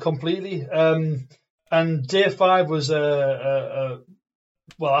 Absolutely, completely. And day 5 was well,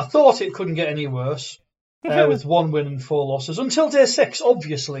 I thought it couldn't get any worse with 1 win and 4 losses until day 6,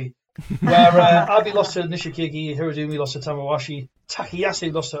 obviously, where Abi lost to Nishikigi, Hiradumi lost to Tamawashi,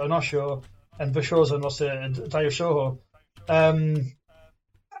 Takayasu lost to Onosho, and Bashozan lost to Daiyoshoho.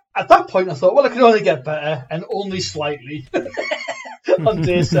 At that point, I thought, well, it can only get better, and only slightly on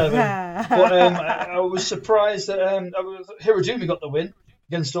day 7. But I was surprised that Hiradumi got the win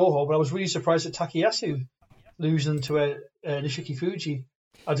against Oho, but I was really surprised at Takayasu losing to Nishiki Fuji.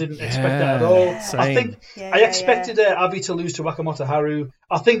 I didn't expect that at all. Same. I think I expected Abby to lose to Wakamoto Haru.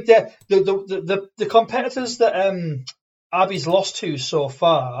 I think that the competitors that Abby's lost to so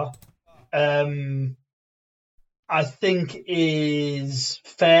far, I think is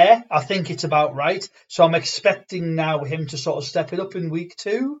fair. I think it's about right. So I'm expecting now him to sort of step it up in week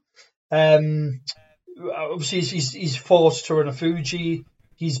 2. Obviously, he's fought Toruna Fuji.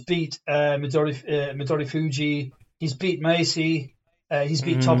 He's beat Midori Fuji. He's beat Macy. He's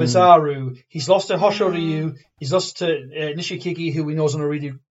beat Tobizaru. He's lost to Hosho Ryu. He's lost to Nishikigi, who we know is on a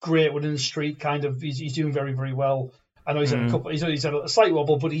really great within the street. Kind of, he's doing very, very well. I know he's had a couple. He's had a slight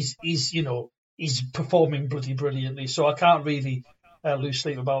wobble, but he's performing bloody brilliantly. So I can't really lose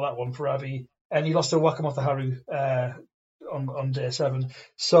sleep about that one for Abby. And he lost to Wakamoto Haru on day 7.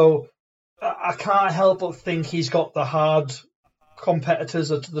 So I can't help but think he's got the hard competitors,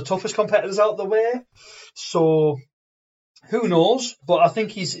 the toughest competitors out of the way. So who knows? But I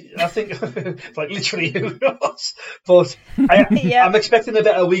think like literally who knows? But I'm expecting a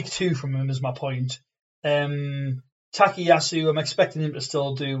better week 2 from him. Is my point. Takayasu, I'm expecting him to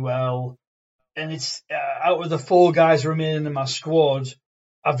still do well. And it's out of the 4 guys remaining in my squad,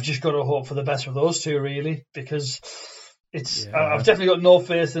 I've just got to hope for the best of those 2, really, because I've definitely got no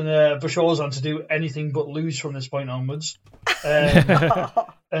faith in Bashozan to do anything but lose from this point onwards. And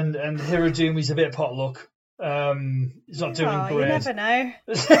Hiradumi's a bit of pot luck. He's not doing great. You never know.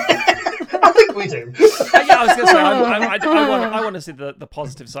 I think we do. I was going to say, I want to see the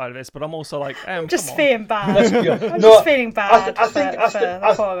positive side of this, but I'm also like, I'm just feeling bad. I'm just feeling bad. I think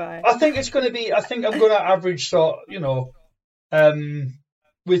it's going to be. I think I'm going to average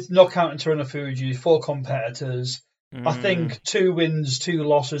with not counting Toruna Fuji, 4 competitors. I think 2 wins, 2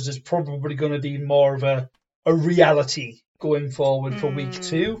 losses is probably going to be more of a reality going forward for week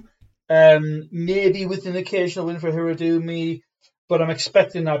 2. Maybe with an occasional win for Hiradumi. But I'm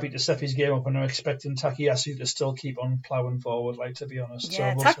expecting Nabi to step his game up, and I'm expecting Takayasu to still keep on ploughing forward, to be honest.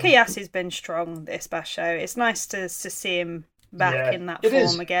 Yeah, Takayasu's been strong this Basho. It's nice to see him back in that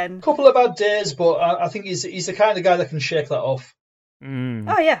form again. A couple of bad days, but I think he's the kind of guy that can shake that off.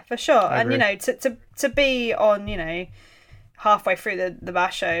 Oh, yeah, for sure. And, to be on, halfway through the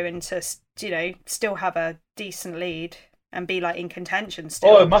Basho and to, still have a decent lead and be, in contention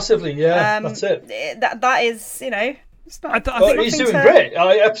still. Oh, massively, yeah, that's it. That is, I think he's doing great.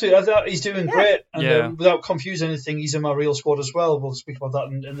 I thought he's doing great, and without confusing anything, he's in my real squad as well. We'll speak about that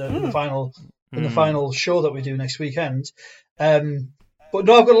in the final show that we do next weekend. But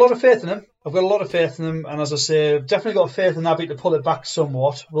no, I've got a lot of faith in him. And as I say, definitely got faith in Abby to pull it back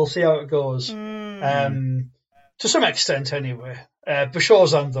somewhat. We'll see how it goes. To some extent, anyway.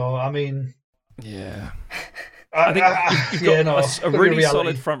 Bashozan, though, I mean, I think you've got a really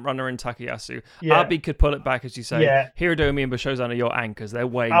solid front runner in Takayasu. Abi could pull it back, as you say. Hiradumi and Bashozan are your anchors. They're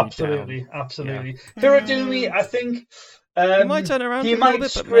weighing you down. Absolutely. Hiradumi, I think he might turn around. He might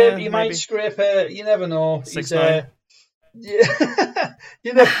scrape. He might scrape a. You never know. 6'9".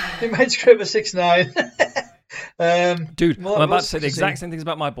 He might scrape a 6'9". Dude, I'm about to say the exact same things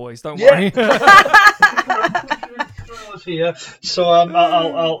about my boys. Don't worry. Here, so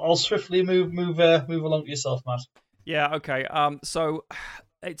I'll swiftly move along to yourself, Matt. Yeah, okay. So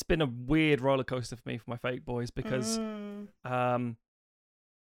it's been a weird roller coaster for me for my fake boys because,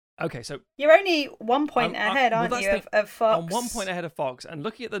 okay, so you're only 1 point ahead, aren't you, of Fox? I'm 1 point ahead of Fox, and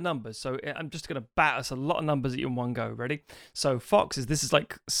looking at the numbers, so I'm just going to bat us a lot of numbers at you in one go. Ready? So this is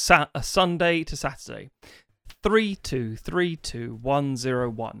like a Sunday to Saturday.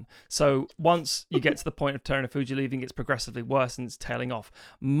 3-2-3-2-1-0-1. So once you get to the point of Toruna Fuji leaving, it's progressively worse and it's tailing off.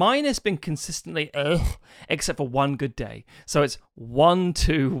 Mine has been consistently except for one good day. So it's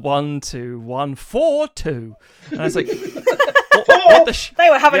 1-2-1-2-1-4-2. And I was like, they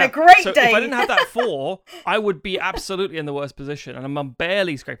were having a great day. If I didn't have that 4, I would be absolutely in the worst position, and I'm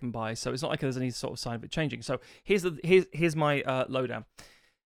barely scraping by. So it's not like there's any sort of sign of it changing. So here's my lowdown.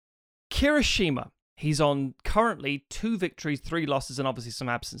 Kirishima. He's on currently 2 victories, 3 losses, and obviously some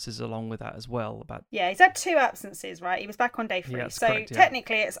absences along with that as well. He's had 2 absences, right? He was back on day 3, so correct,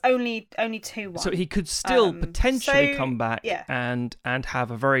 technically it's only 2-1. So he could still potentially come back and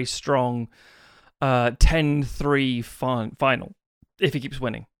have a very strong 10-3 final if he keeps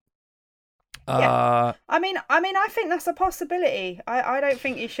winning. I mean, I think that's a possibility. I don't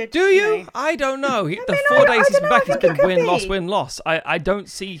think you should. Do you? I don't know. The 4 days he's been back, he's been win, loss. I don't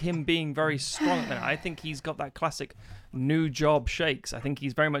see him being very strong at that. I think he's got that classic new job shakes. I think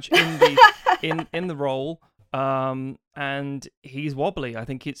he's very much in the in the role. And he's wobbly. I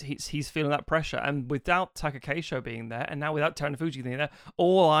think he's feeling that pressure. And without Takakeisho being there, and now without Terunofuji being there,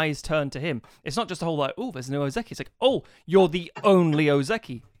 all eyes turn to him. It's not just a whole like, oh, there's no Ozeki. It's like, oh, you're the only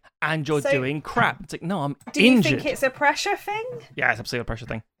Ozeki, and you're doing crap. It's like, no, I'm injured. Do you think it's a pressure thing? Yeah, it's absolutely a pressure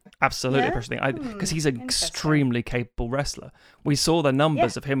thing. Absolutely a pressure thing. Because he's an extremely capable wrestler. We saw the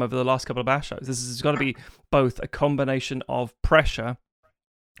numbers of him over the last couple of Bashos. This has got to be both a combination of pressure,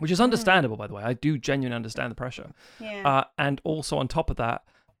 which is understandable, by the way. I do genuinely understand the pressure. Yeah. And also on top of that,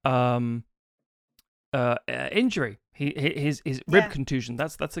 injury. His rib contusion.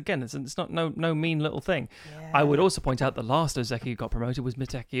 That's again. It's not no mean little thing. Yeah. I would also point out the last Ozeki who got promoted was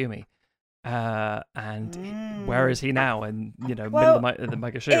Mitakeumi. And where is he now? And middle of the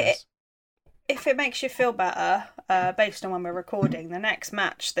Mega Shields. If it makes you feel better, based on when we're recording, the next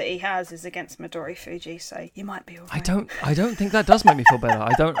match that he has is against Midori Fuji, so you might be all right. I don't think that does make me feel better.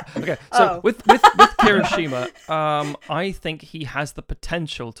 I don't. Okay, so with Kirishima, I think he has the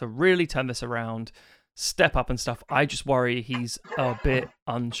potential to really turn this around, step up and stuff. I just worry he's a bit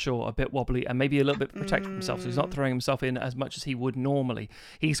unsure, a bit wobbly, and maybe a little bit protective of himself. So he's not throwing himself in as much as he would normally.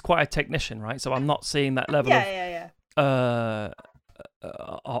 He's quite a technician, right? So I'm not seeing that level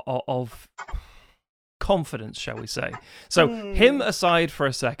of confidence, shall we say. So him aside for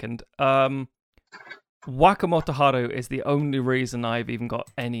a second, Wakamoto Haru is the only reason I've even got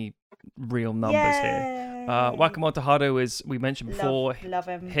any real numbers here. Wakamoto Haru is, we mentioned before, love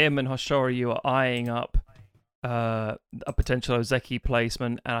him. Him and Hoshoryu are eyeing up a potential Ozeki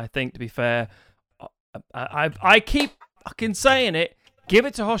placement, and I think, to be fair, I keep fucking saying it, give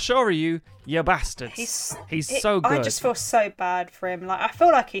it to Hoshoryu, you bastards. He's so good. I just feel so bad for him. Like, I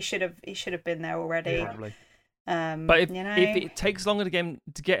feel like he should have been there already. Probably. But if it takes longer to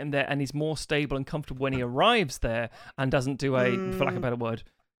get him there, and he's more stable and comfortable when he arrives there, and doesn't do for lack of a better word,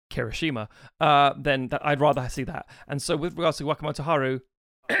 Kirishima, then I'd rather see that. And so with regards to Wakamoto Haru,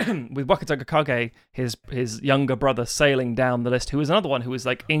 with Wakataka Kage, his younger brother, sailing down the list, who was another one who was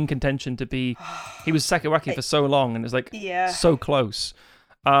like in contention to be, he was Sekiraki for so long and is like so close.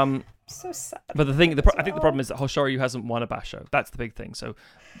 So sad. But I think the problem is that Hoshoryu hasn't won a Basho. That's the big thing. So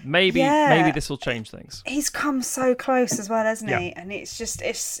maybe this will change things. He's come so close as well, hasn't he? And it's just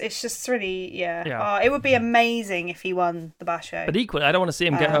really it would be amazing if he won the Basho. But equally, I don't want to see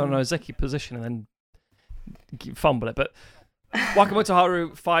him get on an Ozeki position and then fumble it. But Wakamoto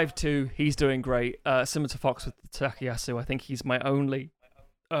Haru 5-2, he's doing great. Similar to Fox with Takayasu, I think he's my only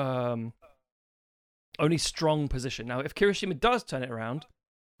strong position. Now, if Kirishima does turn it around,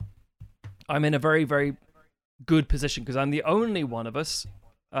 I'm in a very, very good position because I'm the only one of us,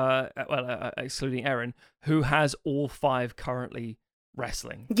 excluding Erin, who has all 5 currently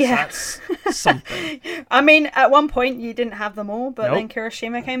wrestling. Yeah. That's something. I mean, at one point you didn't have them all, but then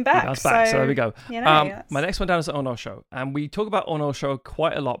Kirishima came back. So there we go. My next one down is Onosho, and we talk about Onosho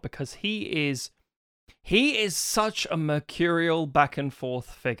quite a lot because he is such a mercurial back and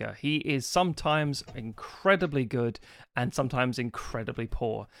forth figure. He is sometimes incredibly good and sometimes incredibly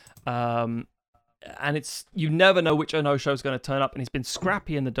poor. And it's, you never know which Onosho is going to turn up, and he's been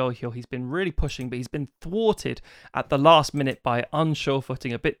scrappy in the dojo. He's been really pushing, but he's been thwarted at the last minute by unsure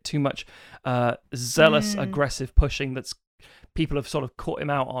footing, a bit too much zealous, aggressive pushing that's people have sort of caught him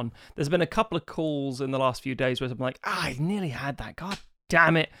out on. There's been a couple of calls in the last few days where I'm like, I nearly had that. God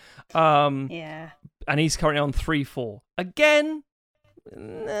damn it. And he's currently on 3-4. Again,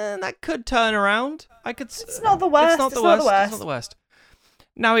 that could turn around. It's not the worst. It's not the worst.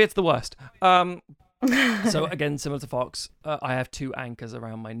 Now it's the worst. So again, similar to Fox, I have 2 anchors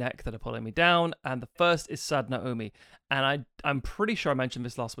around my neck that are pulling me down, and the first is Sad Naomi. And I'm pretty sure I mentioned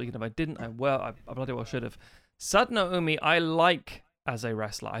this last week, and if I didn't, I bloody well should have. Sad Naomi, I like as a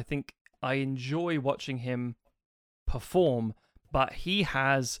wrestler. I think I enjoy watching him perform, but he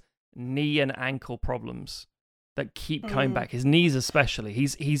has knee and ankle problems that keep coming back. His knees especially.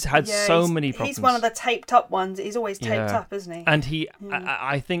 He's had so many problems. He's one of the taped up ones. He's always taped up, isn't he? And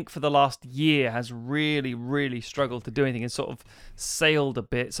I think for the last year has really, really struggled to do anything and sort of sailed a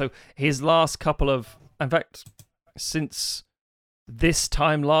bit. So his last couple of, in fact, since this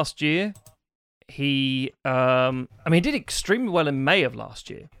time last year, he did extremely well in May of last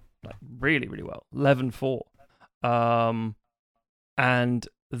year. Like really, really well. 11-4. And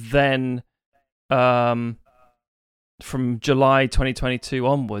then from July 2022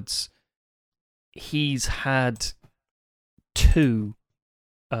 onwards, he's had 2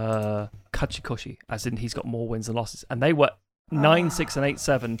 Kachikoshi, as in he's got more wins than losses, and they were 9-6 and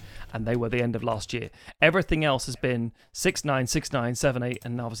 8-7, and they were the end of last year. Everything else has been 6-9, 6-9, 7-8,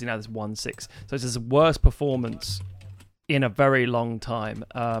 and obviously now there's 1-6. So it's his worst performance in a very long time.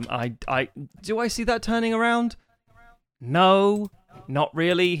 I do I see that turning around? No, not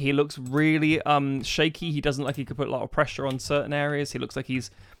really. He looks really shaky. He doesn't like he could put a lot of pressure on certain areas. He looks like he's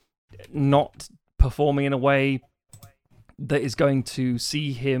not performing in a way that is going to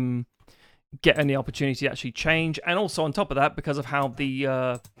see him get any opportunity to actually change. And also on top of that, because of how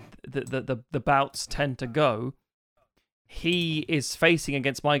the bouts tend to go, he is facing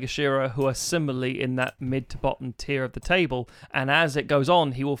against Maegashira, who are similarly in that mid to bottom tier of the table. And as it goes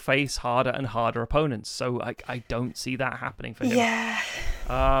on, he will face harder and harder opponents. So I don't see that happening for him. Yeah.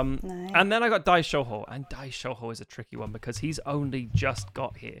 No. And then I got Dai Shoho. And Dai Shoho is a tricky one because he's only just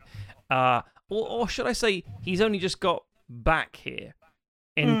got here. Or should I say, he's only just got back here.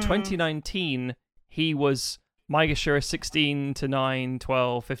 In 2019, he was Maegashira 16 to 9,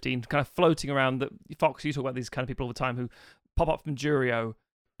 12, 15, kind of floating around. Fox, you talk about these kind of people all the time who pop up from Juryo,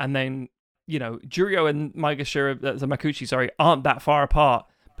 and then, Juryo and Maegashira, the Makuchi, aren't that far apart,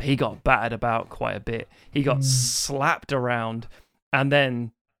 but he got battered about quite a bit. He got slapped around, and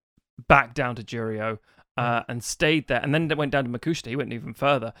then back down to Juryo, and stayed there, and then went down to Makushita. He went even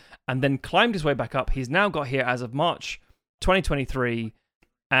further, and then climbed his way back up. He's now got here as of March 2023,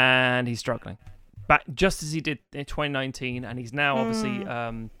 and he's struggling. Back just as he did in 2019, and he's now obviously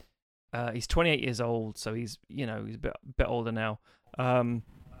he's 28 years old, so he's he's a bit older now.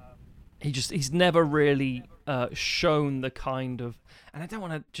 He's never really shown the kind of, and I don't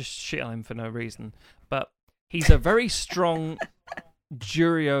want to just shit on him for no reason, but he's a very strong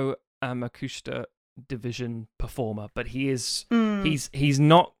Juryo and Makushita division performer, but he's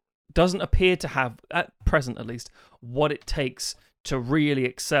not, doesn't appear to have, at present at least, what it takes to really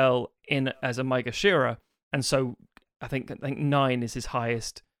excel in as a Maegashira. And so I think 9 is his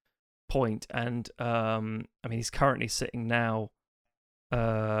highest point, and he's currently sitting now,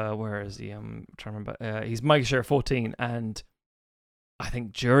 where is he? I'm trying to remember. He's Maegashira 14, and I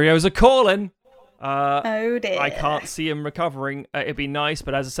think Juryo's a calling. Oh dear. I can't see him recovering. It'd be nice,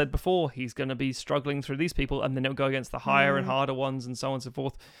 but as I said before, he's going to be struggling through these people, and then it'll go against the higher and harder ones, and so on and so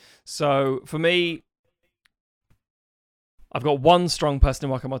forth. So for me, I've got one strong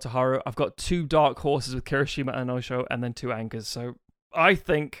person in Wakamoto Haru. I've got 2 dark horses with Kirishima and Osho, and then 2 anchors. So I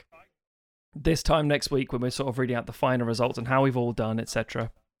think this time next week, when we're sort of reading out the final results and how we've all done,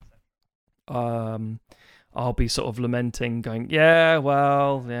 etc., I'll be sort of lamenting, going,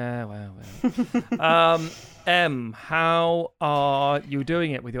 well. How are you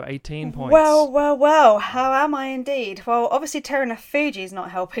doing it with your 18 points? Well, how am I indeed? Well, obviously Teruna Fuji's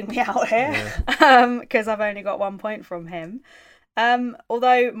not helping me out here, because I've only got 1 point from him.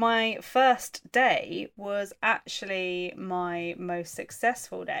 Although my first day was actually my most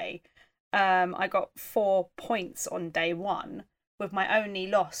successful day. I got 4 points on day 1, with my only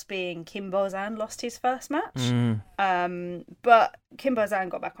loss being Kimbo-zan lost his first match. But Kimbo-zan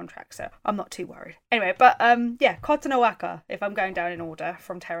got back on track, so I'm not too worried. Anyway, but Kotonowaka, if I'm going down in order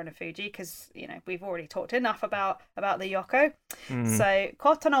from Teruna Fuji, because, we've already talked enough about the Yoko. So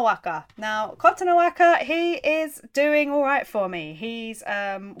Kotonowaka. Now, Kotonowaka, he is doing all right for me. He's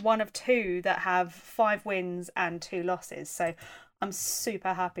one of 2 that have 5 wins and 2 losses, so I'm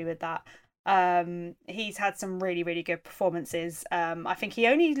super happy with that. He's had some really, really good performances. I think he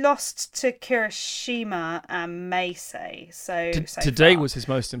only lost to Kirishima and Meisei. So today was his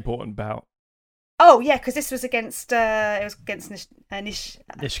most important bout. Oh yeah, because this was against Nishikigi.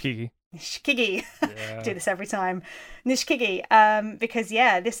 Nishikigi. Yeah. Do this every time. Nishikigi. Because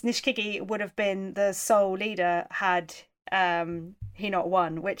this Nishikigi would have been the sole leader had he not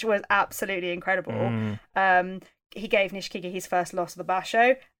won, which was absolutely incredible. He gave Nishikigi his first loss of the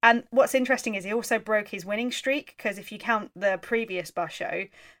Basho. And what's interesting is he also broke his winning streak, because if you count the previous Basho,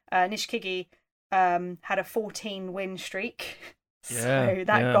 Nishikigi had a 14-win streak. So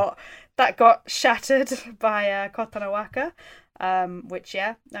that got shattered by Kotonowaka, which,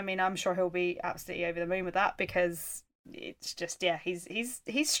 I'm sure he'll be absolutely over the moon with that, because it's just,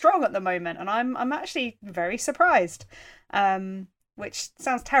 he's strong at the moment, and I'm actually very surprised. Which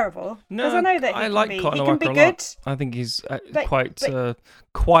sounds terrible, because I know that he can be good. I think he's quite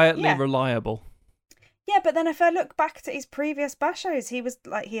quietly reliable. Yeah, but then if I look back to his previous Bashos, he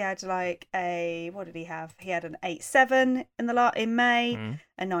had what did he have? He had an 8-7 in May,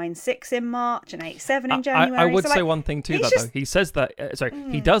 a 9-6 in March, an 8-7 in January. I would say one thing to that though. He says that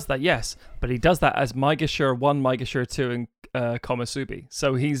he does that, yes, but he does that as Maegashira 1, Maegashira 2, and Komusubi.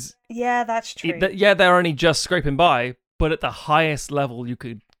 So he's that's true. They're only just scraping by, but at the highest level you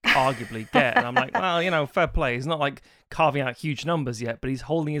could arguably get. And I'm like, well, fair play. He's not like carving out huge numbers yet, but he's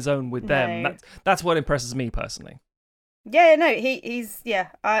holding his own with them. No. That's what impresses me personally. Yeah, no, he's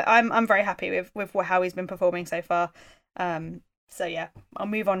I'm very happy with how he's been performing so far. So yeah, I'll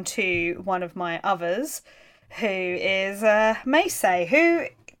move on to one of my others, who is Meisei, who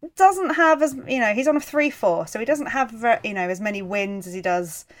doesn't have as, he's on a 3-4, so he doesn't have as many wins as he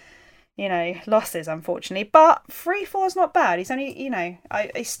does losses, unfortunately. But 3-4 is not bad. He's only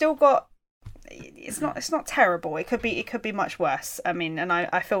he's still got. It's not terrible. It could be much worse. I mean, and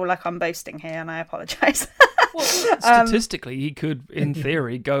I feel like I'm boasting here, and I apologise. Well, statistically, he could, in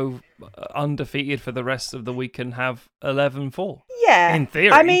theory, go undefeated for the rest of the week and have 11-4. Yeah, in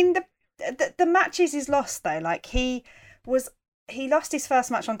theory. I mean, the matches he's lost though, like he lost his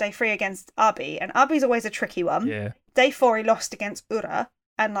first match on day 3 against Abi, and Abi's always a tricky one. Yeah. Day 4 he lost against Ura,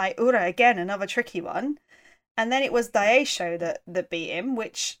 and like Ura again, another tricky one. And then it was Daisho that beat him,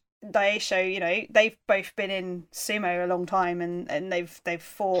 which Daisho, they've both been in sumo a long time, and they've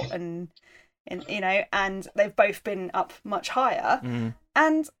fought and they've both been up much higher.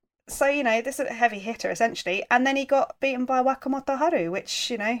 And so, this is a heavy hitter essentially. And then he got beaten by Wakamoto Haru, which,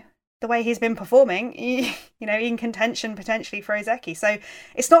 the way he's been performing, in contention potentially for Ozeki. So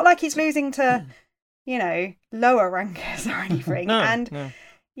it's not like he's losing to, lower rankers or anything.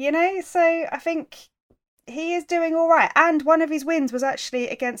 No. So I think he is doing all right. And one of his wins was actually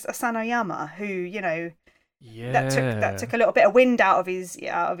against Asanoyama, who, that took a little bit of wind out of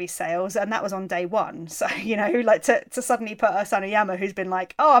his sails, and that was on day 1. So, like to suddenly put Asanoyama, who's been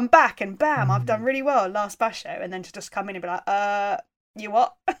like, oh, I'm back, and bam, I've done really well last Basho, and then to just come in and be like, you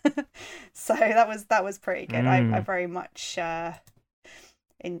what? So that was pretty good. I very much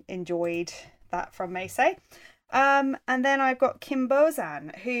enjoyed that from Meisei. And then I've got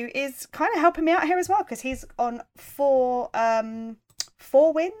Kimbozan, who is kind of helping me out here as well, because he's on 4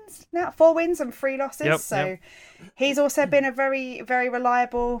 wins now, 4 wins and 3 losses. He's also been a very, very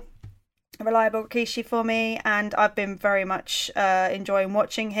reliable Rikishi for me, and I've been very much enjoying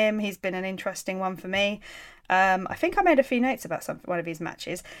watching him. He's been an interesting one for me. I think I made a few notes about one of his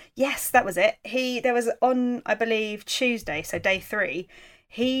matches. Yes, that was it. There was on, I believe, Tuesday, so day 3.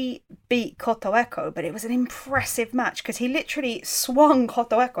 He beat Kotoeko, but it was an impressive match because he literally swung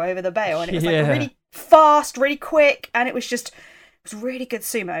Kotoeko over the bail, and it was like really fast, really quick, and it was really good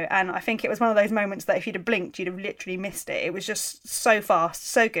sumo. And I think it was one of those moments that if you'd have blinked, you'd have literally missed it. It was just so fast,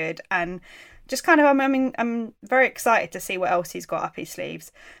 so good, and just kind of, I'm very excited to see what else he's got up his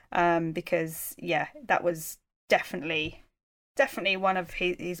sleeves, because that was definitely one of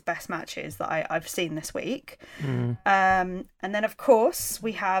his best matches that I've seen this week. And then of course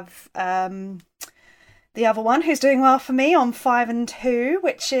we have the other one who's doing well for me on 5-2,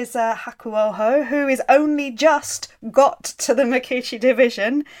 which is Hakuoho, who is only just got to the Makuchi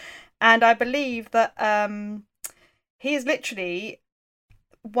division, and I believe that he is literally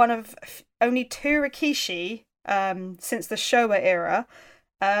one of only 2 Rikishi since the Showa era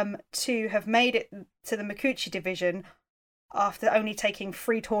to have made it to the Makuchi division after only taking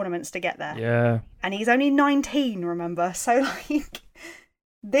 3 tournaments to get there. Yeah. And he's only 19, remember? So like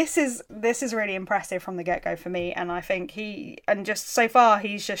this is really impressive from the get-go for me, and I think just so far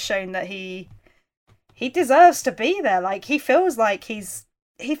he's just shown that he deserves to be there. Like he feels like he's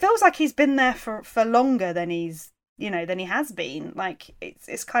been there for longer than he has been. Like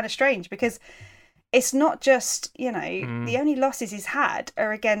it's kind of strange because it's not just, the only losses he's had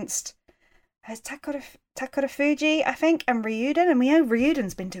are against Takara Fuji, I think, and Ryuden, and we know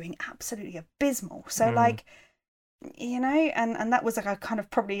Ryuden's been doing absolutely abysmal. So like, and that was like a kind of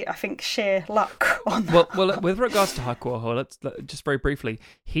probably, I think, sheer luck on that. Well, with regards to Hakuoho, let's just very briefly,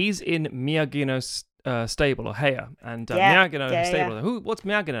 he's in Miyagino's stable, or Heya, and Miyagino stable. What's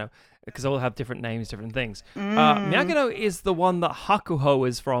Miyagino? Because they all have different names, different things. Miyagino is the one that Hakuho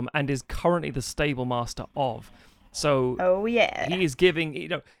is from and is currently the stable master of. So he is giving,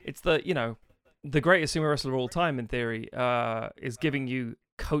 it's the greatest sumo wrestler of all time, in theory, is giving you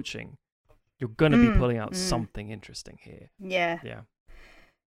coaching. You're going to be pulling out something interesting here. Yeah.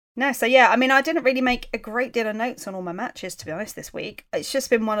 No, so I mean, I didn't really make a great deal of notes on all my matches, to be honest, this week. It's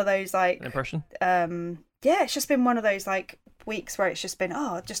just been one of those, like... An impression? It's just been one of those, like, weeks where it's just been,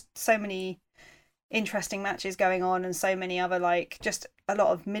 just so many interesting matches going on, and so many other, like, just a lot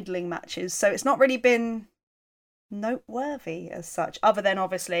of middling matches. So it's not really been noteworthy as such, other than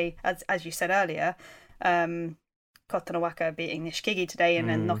obviously, as you said earlier, Kotonowaka beating Nishikigi today and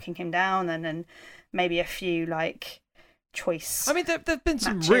then knocking him down, and then maybe a few like choice. I mean, there've been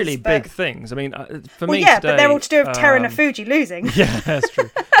some really big things. I mean, for me, today, but they're all to do with Teruno Fuji losing. Yeah, that's true.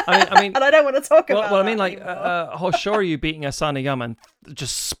 I mean, and I don't want to talk about. Well, I mean, like Hoshoryu beating Asanoyama and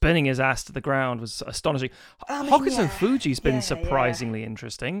just spinning his ass to the ground was astonishing. Hokuto Fuji's been surprisingly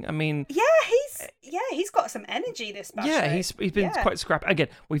interesting. I mean, he's got some energy, this Basho. Yeah, he's been quite scrappy. Again,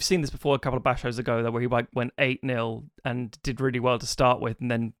 we've seen this before a couple of Bashos ago, where he went 8-0 and did really well to start with, and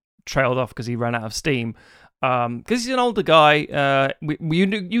then trailed off because he ran out of steam. Because he's an older guy. We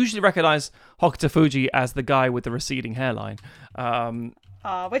usually recognize Hokuto Fuji as the guy with the receding hairline.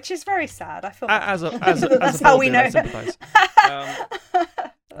 Which is very sad. I feel that's how we know.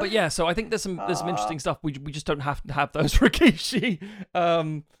 But yeah, so I think there's some interesting stuff. We just don't have to have those Rikishi.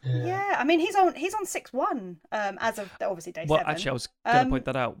 Yeah, I mean he's on 6-1 as of obviously day 7. Well, actually, I was going to point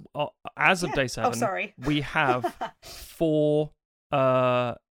that out. As of day 7, we have 4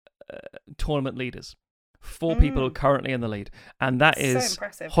 tournament leaders, 4 people who are currently in the lead, and that is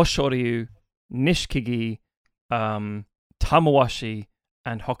Hoshoryu, Nishikigi, Tamawashi,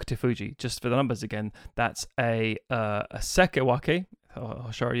 and Hokuto Fuji. Just for the numbers again, that's a Sekewake,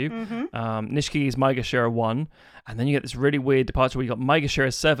 Hoshoryu. Nishikigi is Maegashira 1, and then you get this really weird departure where you got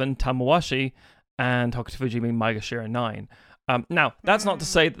Maegashira 7, Tamawashi, and Hokuto Fuji being Maegashira 9. Now, that's not to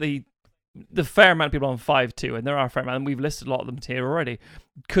say that the fair amount of people on 5-2, and there are a fair amount, and we've listed a lot of them here already,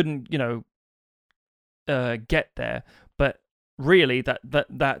 couldn't, get there. But really,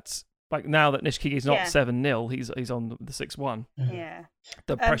 that's like now that Nishikigi is not 7-0, he's on the 6-1. Yeah.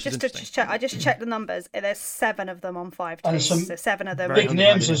 The pressure's just to check, I just checked the numbers. There's 7 of them on 5-2. And some so 7 of them. Big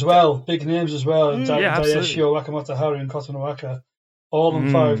names as well. Big names as well. Absolutely. Wakamoto Haru, and Kotonowaka, all on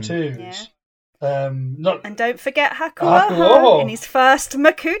 5-2s. Yeah. And don't forget Hakuoho in his first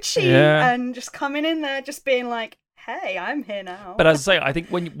Makuchi, Yeah. and just coming in there, just being like, "Hey, I'm here now." But as I say, I think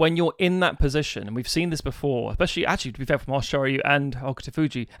when you're in that position, and we've seen this before, especially actually to be fair from Hoshoryu and Hokuto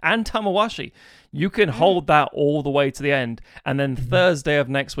Fuji and Tamawashi, you can hold that all the way to the end, and then Thursday of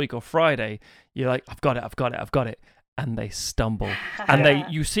next week or Friday, you're like, I've got it, and they stumble,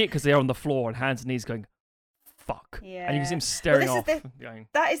 and you see it because they're on the floor and hands and knees going, fuck. Yeah. And you can see him staring off.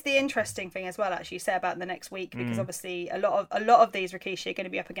 That is the interesting thing as well, actually, say about the next week, because obviously a lot of these Rikishi are going to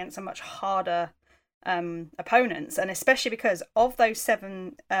be up against some much harder opponents, and especially because of those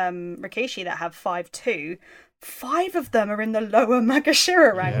 7 Rikishi that have 5-2, 5 of them are in the lower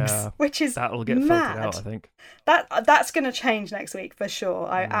Magashira ranks, which is that'll get mad. filtered out, I think. That's going to change next week for sure.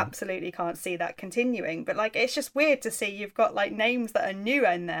 I absolutely can't see that continuing. But like, it's just weird to see you've got like names that are new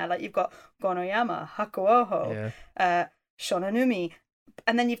in there. Like you've got Gonoyama, Hakuoho, Shonanumi,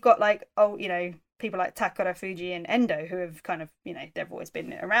 and then you've got like people like Takara Fuji and Endo, who have kind of they've always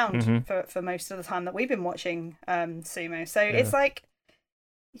been around for most of the time that we've been watching sumo. So it's like.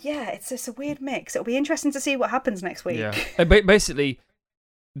 Yeah, it's just a weird mix. It'll be interesting to see what happens next week. Yeah. Basically,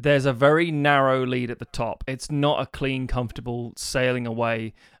 there's a very narrow lead at the top. It's not a clean, comfortable sailing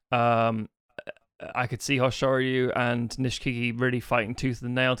away. I could see Hoshoryu and Nishikigi really fighting tooth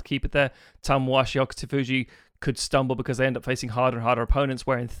and nail to keep it there. Tamawashi, Hokuto Fuji could stumble because they end up facing harder and harder opponents,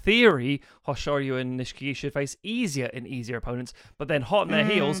 where in theory, Hoshoryu and Nishikigi should face easier and easier opponents, but then hot on their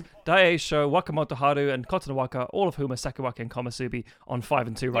heels, Daisho, Wakamoto Haru, and Kotonowaka, all of whom are Sekewake and Komusubi, on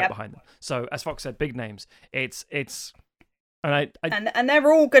 5-2 right behind them. So, as Fox said, big names. It's and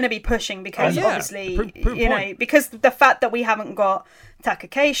they're all going to be pushing because obviously, because the fact that we haven't got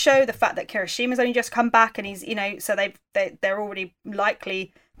Takakeisho, the fact that Kirishima's only just come back and he's, so they're already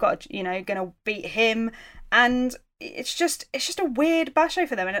likely got, going to beat him. And it's just a weird basho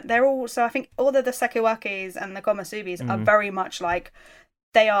for them, and they're all. So I think all of the Sekewakes and the Komusubis are very much like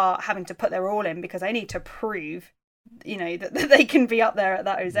they are having to put their all in because they need to prove, that they can be up there at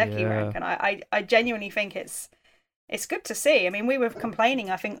that Ozeki rank. And I genuinely think it's good to see. I mean, we were complaining,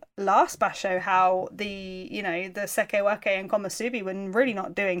 I think, last basho how the Sekewake and Komusubi were really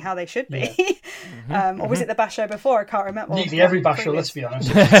not doing how they should be. Or was it the basho before? I can't remember. Nearly every basho, let's be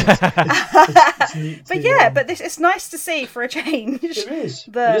honest. But it's nice to see for a change. It is.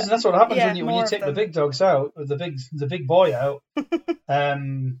 And that's what happens when you take the big dogs out, or the big boy out.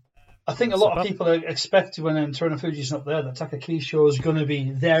 I think a lot of people expect when Toruno Fuji's not there that Takakeisho is going to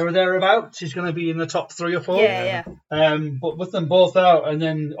be there or thereabouts. He's going to be in the top 3 or 4. But with them both out, and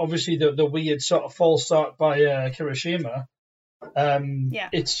then obviously the weird sort of false start by Kirishima,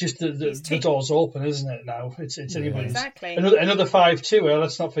 it's just the door's open, isn't it? Now it's anybody's. Exactly. Another 5-2.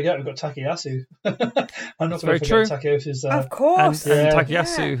 Let's not forget we've got Takayasu. I'm not going to forget Takayasu's. Of course, and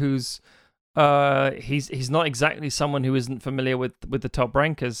Takayasu, who's. He's not exactly someone who isn't familiar with the top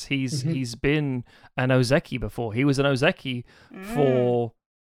rankers. He's been an Ozeki before. He was an Ozeki for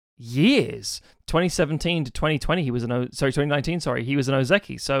years. 2017 to 2020, 2019. Sorry, he was an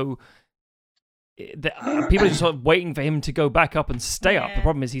Ozeki. So people are just sort of waiting for him to go back up and stay up. The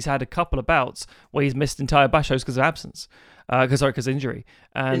problem is he's had a couple of bouts where he's missed entire bashos because of absence. Because injury.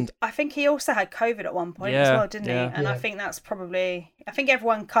 And I think he also had COVID at one point as well, didn't he? And I think that's probably... I think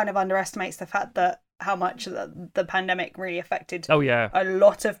everyone kind of underestimates the fact that how much the pandemic really affected a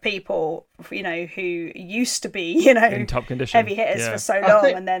lot of people, you know, who used to be, you know, in top condition, heavy hitters for so long,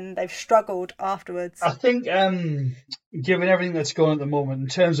 and then they've struggled afterwards. I think, given everything that's going on at the moment, in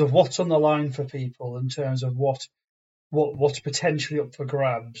terms of what's on the line for people, in terms of what's potentially up for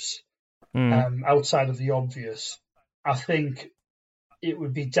grabs, outside of the obvious, I think it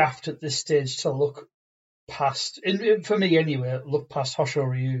would be daft at this stage to look past, for me anyway, look past Hosho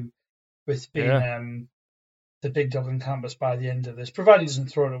Ryu with being the big dog on campus by the end of this, provided he doesn't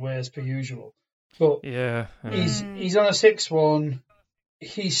throw it away as per usual. But he's on a 6-1.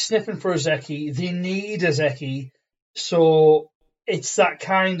 He's sniffing for a Zeki. They need a Zeki. So it's that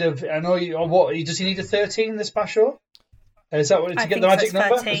kind of... I know does he need a 13 this Basho? Is that what to get the magic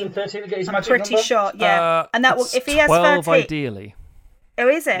number? Is it 13 to get his magic number? I'm pretty sure, yeah. And that will, if he has 12 13, ideally. Oh,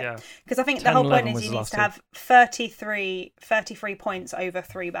 is it? Yeah. Because I think the whole point is he needs to have 33 points over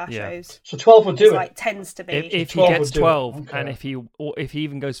 3 Bashos. Yeah. So 12 would do it. Like tends to be. If he gets 12, and if he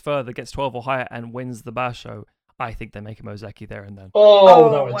even goes further, gets 12 or higher, and wins the Basho, I think they make him Ozeki there and then.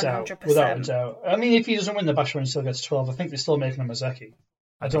 Oh, without a doubt. I mean, if he doesn't win the Basho and still gets 12, I think they're still making him Ozeki.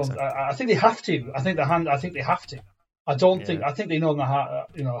 I think they have to. I think they have to. I don't think. I think they know in the heart,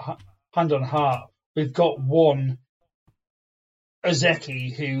 hand on heart, we've got one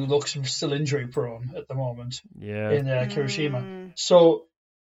Ozeki who looks still injury prone at the moment. Yeah. In Kirishima, so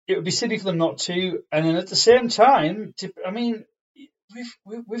it would be silly for them not to. And then at the same time, I mean,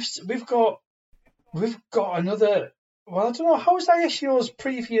 we've got another. Well, I don't know. How is Daisho's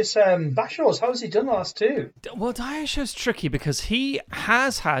previous Bashos? How has he done the last 2? Well, Daisho's tricky because he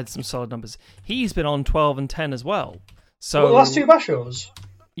has had some solid numbers. He's been on 12 and 10 as well. So the last 2 Bashos?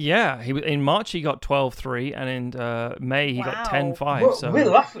 Yeah, in March he got 12-3, and in May he got 10-5. Well, so we're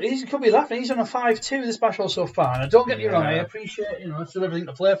laughing. He could be laughing. He's on a 5-2 this Basho so far. Now, don't get me wrong. I appreciate still everything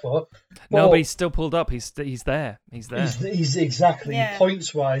to play for. No, but he's still pulled up. He's there. He's there. He's exactly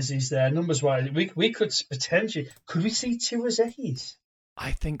points wise. He's there. Numbers wise, we could potentially we see 2 Ozekis?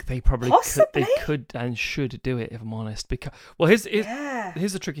 I think they probably could and should do it, if I'm honest. Because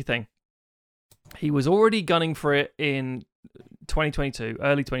here's the tricky thing. He was already gunning for it in 2022,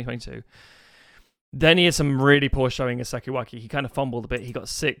 early 2022. Then he had some really poor showing in Sekiwaki. He kind of fumbled a bit. He got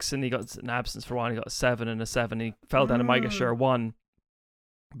 6 and he got an absence for 1. He got a 7 and a 7. He fell down to Maigashira 1.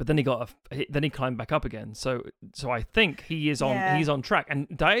 But then he climbed back up again. So I think he's on track. And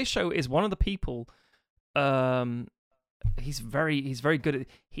Daisho is one of the people. He's very good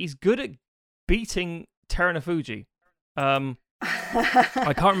at beating Terunofuji.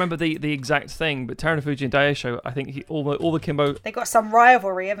 I can't remember the exact thing, but Terunofuji and Daisho, I think all the Kimbo... They got some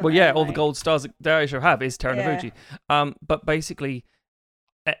rivalry, haven't they? All the gold stars that Daisho have is Terunofuji. But basically,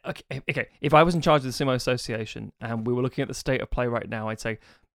 okay, if I was in charge of the Sumo Association and we were looking at the state of play right now, I'd say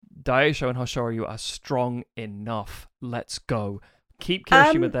Daisho and Hoshoryu are strong enough. Let's go. Keep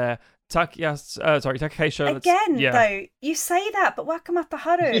Kirishima there. Takakesho. Again, though, you say that, but Wakamata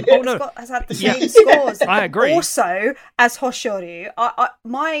Haru has had the same scores. I agree. Also, as Hoshoryu,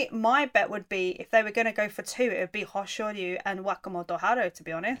 my bet would be if they were going to go for 2, it would be Hoshoryu and Wakamoto Haru. To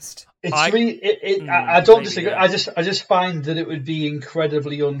be honest, I don't disagree. I just find that it would be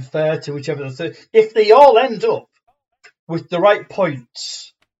incredibly unfair to whichever the third. If they all end up with the right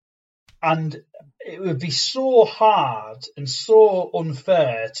points, and it would be so hard and so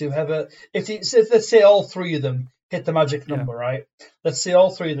unfair to have let's say all 3 of them hit the magic number, right? Let's say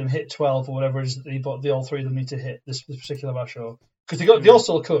all 3 of them hit 12 or whatever it is that all 3 of them need to hit this particular Basho. Because they all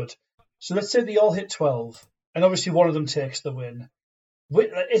still could. So let's say they all hit 12, and obviously one of them takes the win.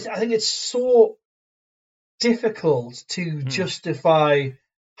 I think it's so difficult to justify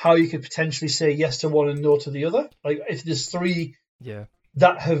how you could potentially say yes to one and no to the other. Like, if there's 3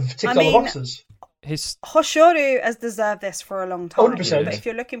 that have ticked all the boxes. Hoshoryu has deserved this for a long time. 100%. But if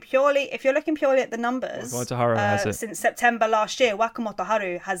you're looking purely at the numbers, since September last year, Wakamoto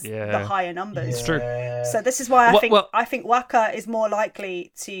Haru has the higher numbers. It's true. So this is why I think Waka is more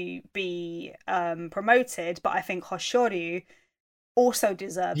likely to be promoted, but I think Hoshoryu also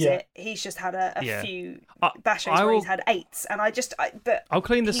deserves it. He's just had a few Bashos where he's had 8s, and but I'll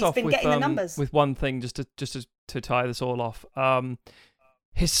clean this off with one thing just to tie this all off.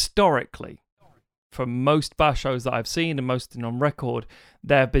 Historically, for most Bashos that I've seen and most on record,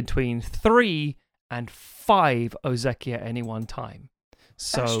 they're between 3 and 5 Ozeki at any one time.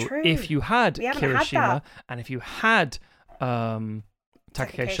 So if you had Kirishima and if you had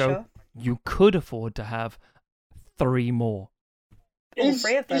Takakesho, you could afford to have 3 more. Is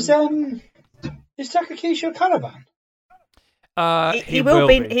Takakesho Caravan? He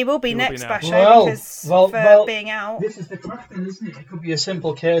will be next Basho being out. This is the question, isn't it? It could be a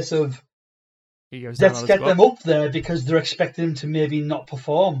simple case of let's get them up there because they're expecting him to maybe not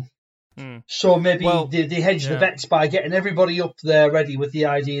perform. So maybe they hedge the bets by getting everybody up there ready with the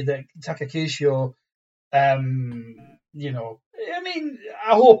idea that Takakisho, I mean,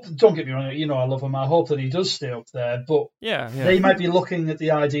 I hope, don't get me wrong, I love him. I hope that he does stay up there, but they might be looking at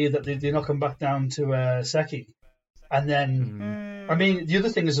the idea that they knock him back down to Seki. And then, I mean, the other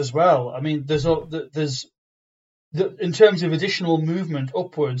thing is as well, I mean, there's in terms of additional movement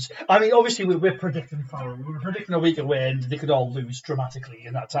upwards, I mean, obviously we're predicting a week away and they could all lose dramatically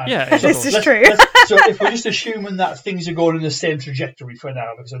in that time. Yeah, this is true. So if we're just assuming that things are going in the same trajectory for now,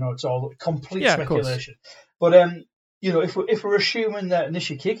 because I know it's all complete speculation. But if we're assuming that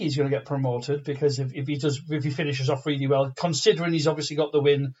Nishikiki is going to get promoted because if he finishes off really well, considering he's obviously got the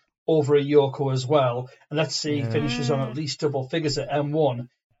win over a Yoko as well, and let's say he finishes on at least double figures at M1,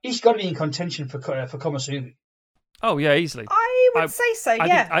 he's got to be in contention for Komusubi. Oh yeah, easily. I would say so.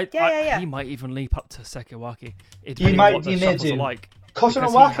 Yeah. He might even leap up to Sekiwaki. He may do. Like.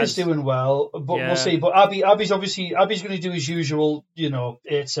 Kotonowaka's doing well, but we'll see. But Abby's going to do his usual,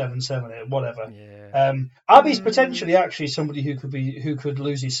 8-7-7-8, whatever. Yeah. Abby's potentially actually somebody who could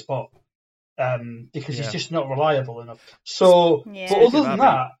lose his spot. Because he's just not reliable enough. So, but other than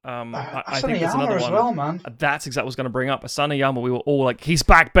that, I think there's another one as well, man. That's exactly what I was going to bring up. Asanayama, we were all like, he's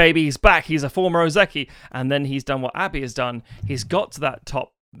back, baby, he's back. He's a former Ozeki. And then he's done what Abby has done. He's got to that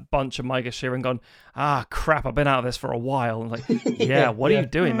top bunch of Maegashira and gone, crap, I've been out of this for a while. And like, what are you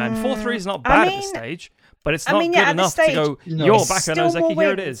doing, man? 4-3 is not bad at this stage, but it's not good enough to go, you're back on Ozeki,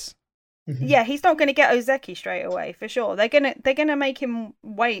 here it is. Yeah, he's not going to get Ozeki straight away for sure. They're gonna make him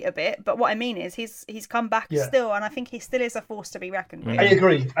wait a bit. But what I mean is, he's come back still, and I think he still is a force to be reckoned with. I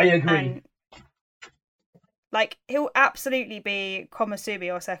agree. And, he'll absolutely be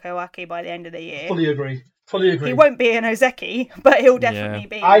Komusubi or Sekowaki by the end of the year. Fully agree. He won't be an Ozeki, but he'll definitely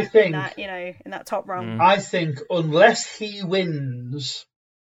be. I think in that in that top rung. I think unless he wins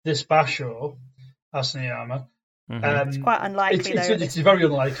this Basho, Asanayama. It's quite unlikely, it's very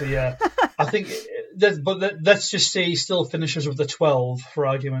unlikely, yeah. I think, let's just say he still finishes with the 12 for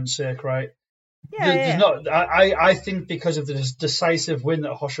argument's sake, right? I think because of the decisive win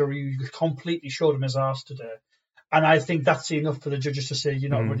that Hoshoryu completely showed him his arse today, and I think that's enough for the judges to say you're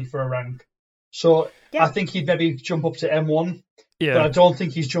not ready for a rank. So I think he'd maybe jump up to M1, but I don't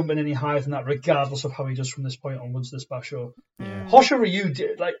think he's jumping any higher than that, regardless of how he does from this point onwards. This Basho, Hoshoryu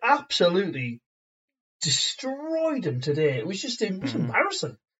did absolutely destroyed him today. It was just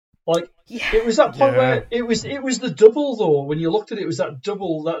embarrassing. It was that point where it was the double though. When you looked at it, it was that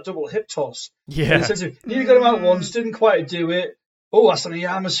double hip toss. Yeah, he says nearly got him out once, didn't quite do it. Oh,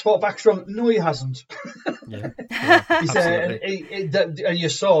 Asanayama's fought back strong. No, he hasn't. He's there, and you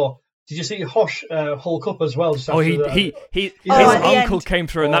saw. Did you see Hosh Hulk up as well? His uncle came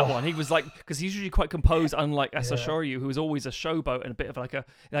through in that one. He was because he's usually quite composed, unlike Asashoryu, who was always a showboat and a bit of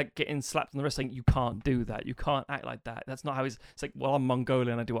getting slapped on the wrist, saying, you can't do that, you can't act like that. That's not how he's. It's like, well, I'm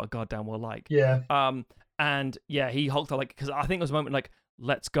Mongolian, I do what I goddamn well like. Yeah. He hulked out because I think it was a moment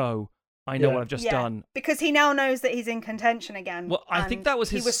let's go. I know what I've just done. Because he now knows that he's in contention again. Well, I think that was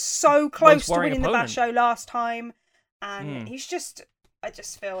he was so close to winning the Basho last time, and he's just. I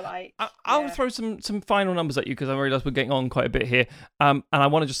just feel like I'll throw some final numbers at you because I realised we're getting on quite a bit here, and I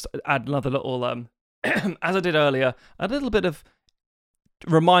want to just add another little as I did earlier, a little bit of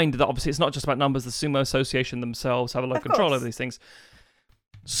reminder that obviously it's not just about numbers. The Sumo Association themselves have a lot of control over these things.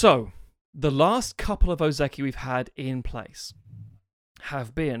 So the last couple of Ozeki we've had in place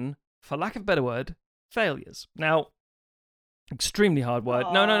have been, for lack of a better word, failures. Now, extremely hard word.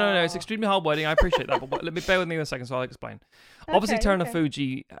 No. It's extremely hard wording. I appreciate that, but let me bear with me a second, so I'll explain. Obviously,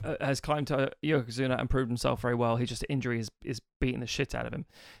 Terunofuji has climbed to Yokozuna and proved himself very well. He just injury is beating the shit out of him.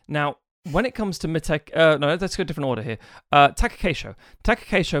 Now, when it comes to let's go a different order here.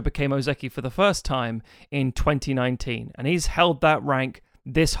 Takakeisho became Ozeki for the first time in 2019, and he's held that rank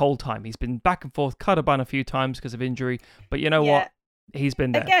this whole time. He's been back and forth, cut a bun a few times because of injury, but you know what? He's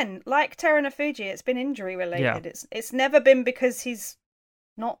been there. Again, like Terunofuji, it's been injury related. Yeah. It's never been because he's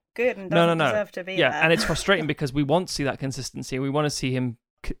not good and doesn't deserve to be there. And it's frustrating because we want to see that consistency. We want to see him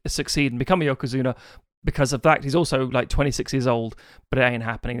succeed and become a Yokozuna. Because of that, he's also 26 years old, but it ain't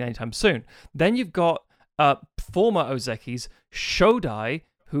happening anytime soon. Then you've got former Ozekis, Shodai,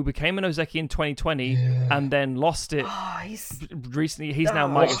 who became an Ozeki in 2020 and then lost it recently. He's now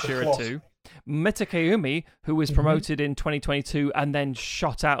Maegashira too. Mitakeumi, who was promoted in 2022 and then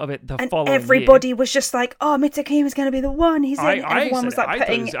shot out of it the following year. Everybody was just like, "Oh, Mitakeumi's going to be the one." He's in. Everyone was like I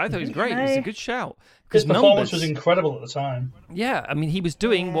putting. thought he was great. It was a good shout. His performance was incredible at the time. Yeah, I mean, he was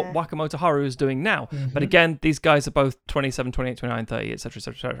doing what Wakamoto Haru is doing now. But again, these guys are both 27, 28, 29, 30, etc.,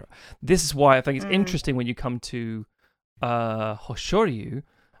 etc., etc. This is why I think it's interesting when you come to Hoshoryu,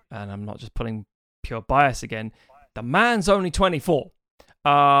 and I'm not just putting pure bias again. The man's only 24.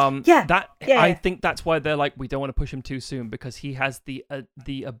 I think that's why they're like, we don't want to push him too soon, because he has the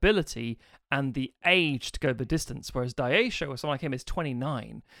ability and the age to go the distance, whereas Daisho or someone like him is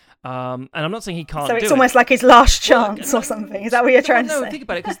 29. And I'm not saying he can't do it. So it's almost like his last chance or something. Is that what you're trying to say? No, think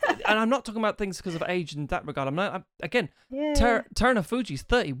about it. And I'm not talking about things because of age in that regard. Terunofuji's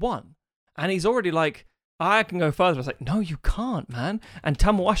 31, and he's already like, I can go further. I was like, no, you can't, man. And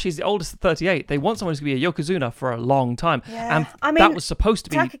Tamawashi is the oldest at 38. They want someone who's going to be a Yokozuna for a long time. Yeah. And I mean, that was supposed to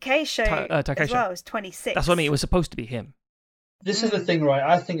be Takakeisho as well was 26. That's what I mean. It was supposed to be him. This is the thing, right?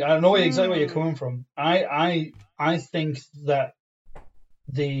 I know exactly where you're coming from. I think that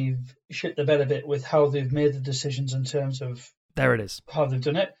they've shit the bed a bit with how they've made the decisions in terms of there it is, how they've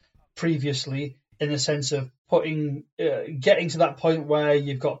done it previously, in the sense of getting to that point where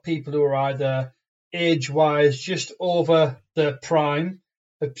you've got people who are either age-wise just over the prime,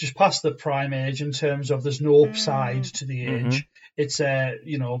 just past the prime age in terms of there's no upside to the age. It's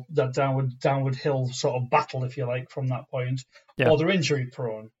that downward hill sort of battle, if you like, from that point, or they're injury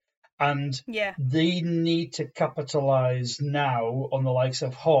prone. And they need to capitalise now on the likes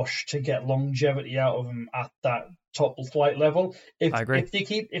of Hosh to get longevity out of them at that top flight level. I agree.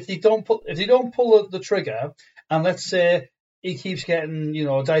 If they don't pull the trigger, and let's say he keeps getting,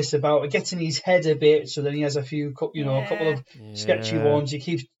 diced about, gets in his head a bit, so then he has a couple of sketchy ones. He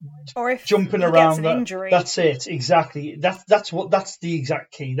keeps jumping around. That's it, exactly. That's the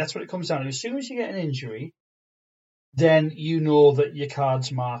exact key. That's what it comes down to. As soon as you get an injury, then you know that your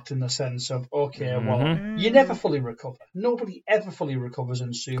card's marked, in the sense of, you never fully recover. Nobody ever fully recovers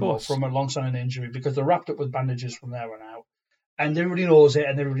in sumo from a long-standing injury, because they're wrapped up with bandages from there on out. And everybody knows it,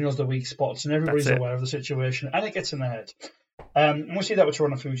 and everybody knows the weak spots, and everybody's aware of the situation, and it gets in their head. And we see that with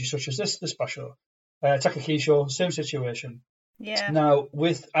Terunofuji, such as this Basho. Takakeisho, same situation. Yeah. Now,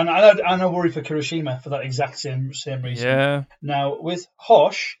 and I worry for Kirishima for that exact same reason. Yeah. Now, with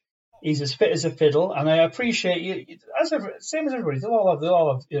Hosh, he's as fit as a fiddle, and I appreciate you. Same as everybody, they'll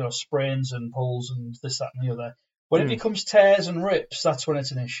all have sprains and pulls and this, that, and the other. When it becomes tears and rips, that's when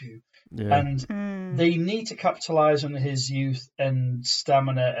it's an issue. Yeah. And they need to capitalise on his youth and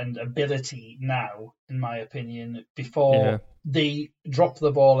stamina and ability now, in my opinion, before they drop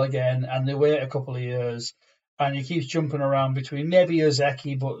the ball again and they wait a couple of years and he keeps jumping around between maybe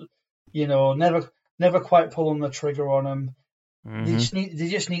Ozeki, but never quite pulling the trigger on him. They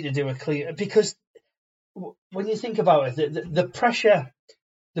just need to do a clear, because when you think about it,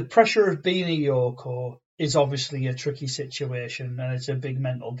 the pressure of being a Yoko is obviously a tricky situation, and it's a big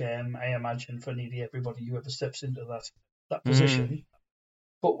mental game, I imagine, for nearly everybody who ever steps into that position.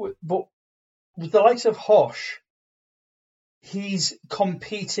 But with the likes of Hosh, he's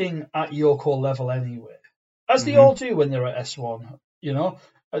competing at Yoko level anyway, as they all do when they're at S1.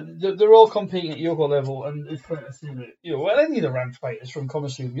 They're all competing at Yoko level, and it's fair to say that, any of the ranked fighters from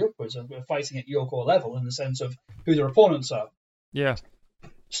Konosuba upwards are fighting at Yoko level in the sense of who their opponents are. Yeah.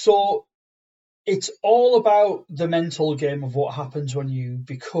 So it's all about the mental game of what happens when you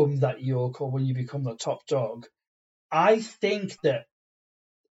become that Yoko, when you become the top dog. I think that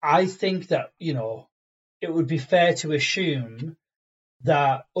it would be fair to assume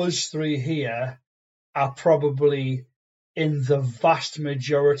that us three here are probably in the vast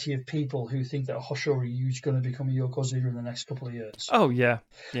majority of people who think that Hoshoryu is going to become a Yokozuna in the next couple of years. Oh, yeah.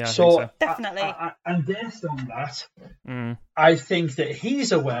 Yeah, I think so. Definitely. And based on that, I think that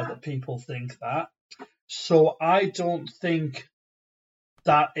he's aware that people think that. So I don't think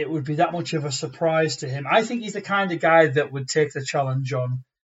that it would be that much of a surprise to him. I think he's the kind of guy that would take the challenge on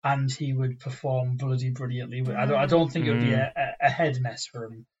and he would perform bloody brilliantly. I don't think it would be a head mess for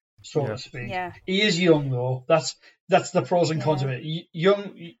him, so to speak. Yeah. He is young, though. That's the pros and cons of it.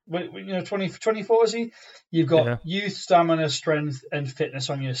 Young, 24 is he? You've got youth, stamina, strength, and fitness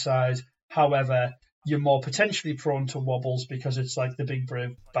on your side. However, you're more potentially prone to wobbles because it's like the big,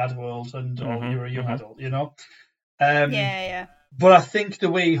 brave, bad world, and you're a young adult, But I think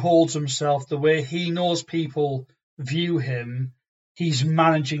the way he holds himself, the way he knows people view him, he's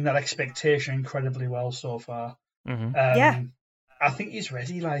managing that expectation incredibly well so far. I think he's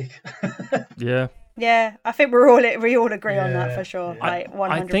ready, like. Yeah. Yeah, I think we all agree on that for sure. Yeah. Like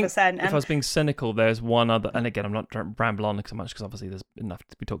 100%. I think if I was being cynical, there's one other, and again, I'm not trying to ramble on so much because obviously there's enough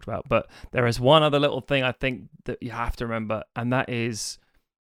to be talked about, but there is one other little thing I think that you have to remember, and that is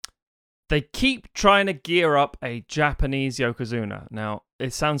they keep trying to gear up a Japanese Yokozuna. Now,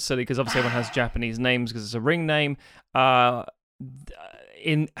 it sounds silly because obviously everyone has Japanese names because it's a ring name. If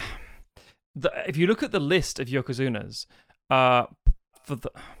you look at the list of Yokozunas, for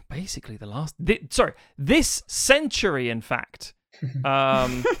basically this century, in fact,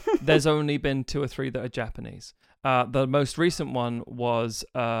 there's only been 2 or 3 that are Japanese. The most recent one was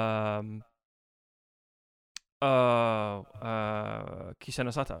Kiseno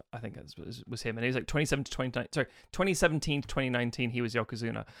Sato, I think it was him, and he was like 2017 to 2019 he was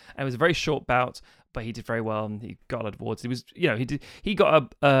Yokozuna, and it was a very short bout, but he did very well and he got a lot of awards. He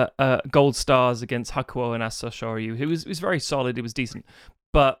got a gold stars against Hakuo and Asa Shoryu. He was very solid, he was decent,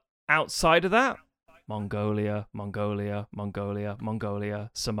 but outside of that, Mongolia,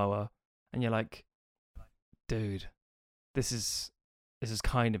 Samoa, and you're like, dude, this is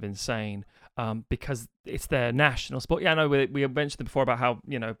kind of insane. Because it's their national sport. Yeah, I know we mentioned before about how,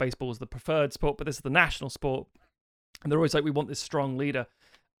 baseball is the preferred sport, but this is the national sport. And they're always like, we want this strong leader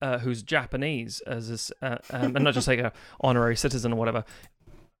who's Japanese, and not just like an honorary citizen or whatever.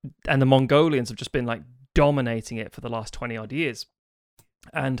 And the Mongolians have just been like dominating it for the last 20-odd years.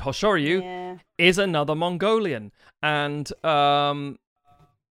 And Hoshoryu is another Mongolian. And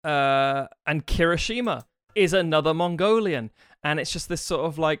Kirishima is another Mongolian. And it's just this sort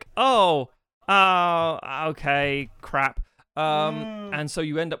of like, oh, okay, crap. And so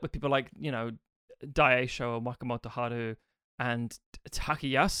you end up with people like, Daisho and Wakamoto Haru and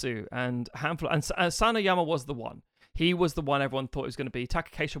Takayasu and a handful. And Sanayama was the one. He was the one everyone thought it was going to be.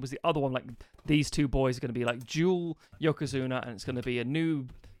 Takakeisha was the other one. Like, these 2 boys are going to be like dual Yokozuna, and it's going to be a new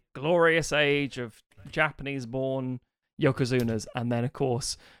glorious age of Japanese-born Yokozunas. And then, of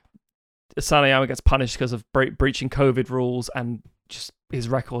course, Sanayama gets punished because of breaching COVID rules, and just his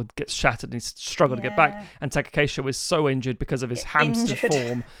record gets shattered and he's struggled to get back. And Takakeisha was so injured because of his hamster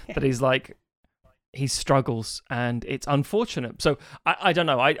form that he's like, he struggles, and it's unfortunate. So I don't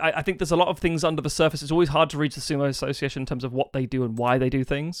know. I think there's a lot of things under the surface. It's always hard to read the Sumo Association in terms of what they do and why they do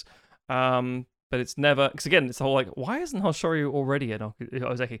things. But it's never, because again, it's the whole like, why isn't Hoshoryu already an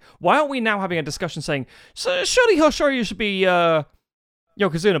Ozeki? Why aren't we now having a discussion saying, so surely Hoshoryu should be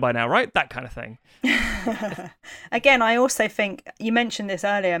Yokozuna by now, right? That kind of thing. Again, I also think, you mentioned this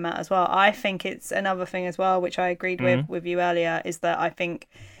earlier, Matt, as well. I think it's another thing as well, which I agreed with you earlier, is that I think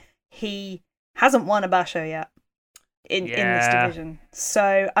he hasn't won a Basho yet in this division.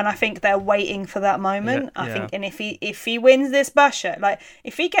 So, and I think they're waiting for that moment. I think, and if he wins this Basho, like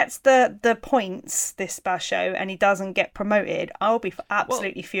if he gets the points this Basho and he doesn't get promoted, I'll be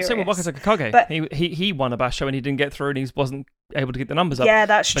absolutely furious. Same with Wakazaka Kage. But he won a Basho and he didn't get through, and he wasn't able to get the numbers up. Yeah,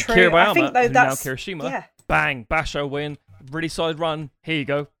 that's but true. Kiribayama, I think though that's now Kirishima, bang, Basho win, really solid run. Here you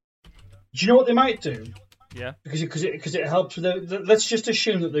go. Do you know what they might do? Yeah, because it helps with let's just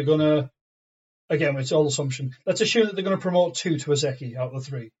assume that they're gonna. Again, it's all assumption. Let's assume that they're going to promote 2 to Ozeki out of the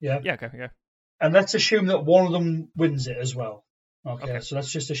 3. Yeah. Yeah. Okay. Yeah. And let's assume that one of them wins it as well. Okay. So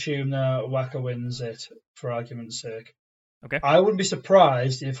let's just assume that Waka wins it for argument's sake. Okay. I wouldn't be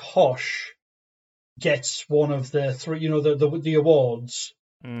surprised if Hosh gets one of the 3. The awards.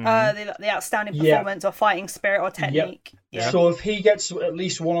 The outstanding performance or fighting spirit or technique. Yeah. So if he gets at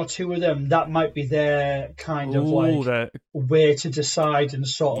least 1 or 2 of them, that might be their kind of way to decide and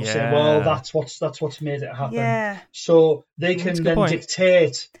sort of say, well, that's what's made it happen. Yeah. So they can then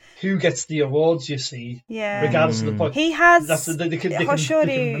dictate who gets the awards. You see, regardless of the point. He has. They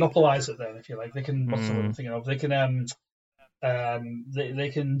can monopolize it then, if you like. They can. What's the word I'm thinking of? They can.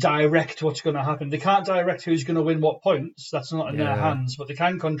 They can direct what's going to happen. They can't direct who's going to win what points. That's not in their hands. But they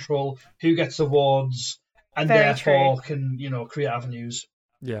can control who gets awards, and therefore can create avenues.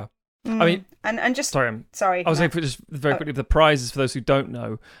 Yeah, I mean, and just sorry. I was saying just very quickly the prizes for those who don't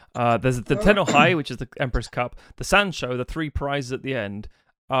know. There's the Tenno Hai, which is the Emperor's Cup, the Sansho, the 3 prizes at the end.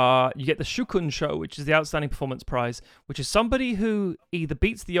 You get the Shukun Show, which is the Outstanding Performance Prize, which is somebody who either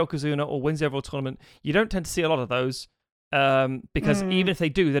beats the Yokozuna or wins the overall tournament. You don't tend to see a lot of those. Because even if they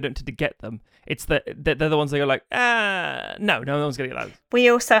do, they don't tend to get them. It's they're the ones that are like, no one's going to get that. We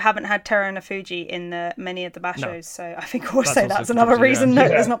also haven't had Teruya Fuji in many of the Bashos, so I think also that's another reason that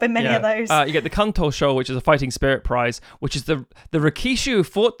there's not been many of those. You get the Kanto Show, which is a Fighting Spirit Prize, which is the Rikishu who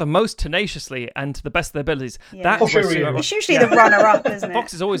fought the most tenaciously and to the best of their abilities. Yeah. It's usually the runner-up, isn't it?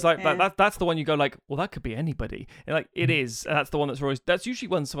 Fox is always like that. That's the one you go like, well, that could be anybody. And like it is. And that's the one that's usually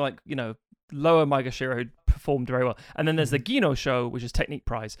one. So like lower Maegashira who performed very well. And then there's the Gino show, which is technique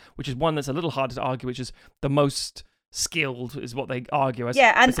prize, which is one that's a little harder to argue, which is the most skilled, is what they argue as.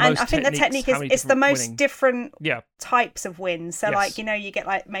 Yeah, and I think the technique is it's the most different yeah. types of wins. So Yes. like, you know, you get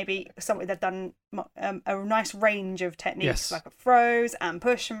like maybe something they've done a nice range of techniques, Yes. like a throws and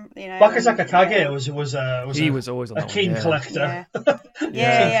push, and you know. Wakazaka Kage was always on a that keen one, collector.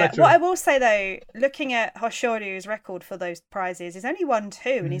 Yeah. What I will say though, looking at Hoshoryu's record for those prizes, he's only won 2,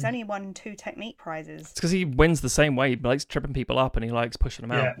 and he's only won 2 technique prizes. It's because he wins the same way. He likes tripping people up and he likes pushing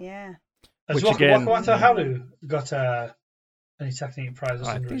them out. Yeah. Has Which again, Wakamata Haru got any technique prizes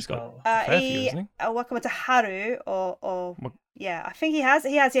I under think his he's got belt? a fair few, hasn't he? Wakamata Haru or yeah, I think he has.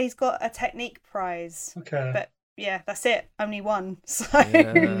 Yeah, he's got a technique prize. Okay. But yeah, that's it. Only one. So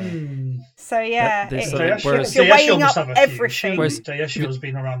Yeah. yeah, whereas you're weighing up everything. Daisho's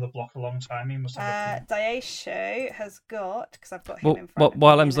been around the block a long time. He must have. Daisho has got, because I've got him in front of me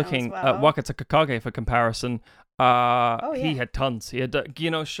while I'm now looking as at well. Wakataka Kage for comparison, he had tons. He had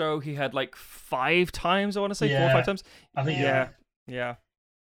Gino show. He had like 5 times. I want to say 4 or 5 times. I think yeah.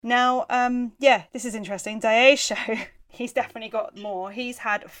 Now, this is interesting. Daisho, he's definitely got more. He's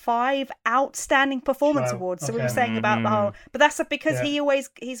had 5 outstanding performance awards. So we were saying about the whole, but that's because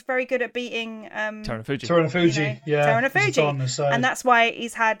he's very good at beating Terunofuji, and that's why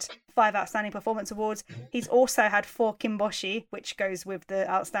he's had 5 outstanding performance awards. He's also had 4 Kimboshi, which goes with the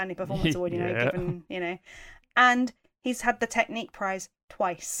outstanding performance award, given, and he's had the technique prize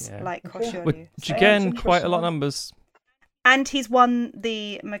twice, like Hoshoryu. Which again, quite a lot of numbers. And he's won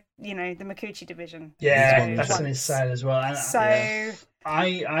the Makuuchi division. Yeah, that's on his side as well. I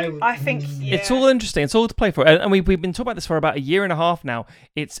think it's all interesting. It's all to play for, and we've been talking about this for about 1.5 years now.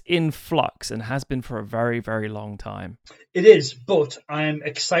 It's in flux and has been for a very, very long time. It is, but I'm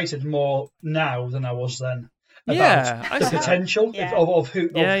excited more now than I was then about the potential of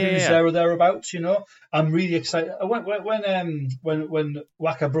who's there or thereabouts. I'm really excited when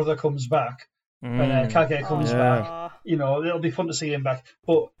Waka brother comes back. When Kage comes back, it'll be fun to see him back.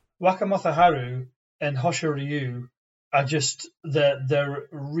 But Wakamata Haru and Hoshoryu are just they're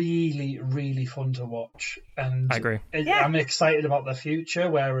really, really fun to watch, and I agree. I'm excited about the future.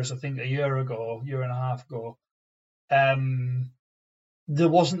 Whereas I think a year and a half ago, there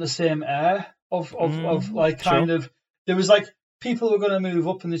wasn't the same air of like kind of there was like people were going to move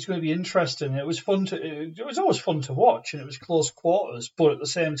up and it's going to be interesting. It was fun it was always fun to watch, and it was close quarters, but at the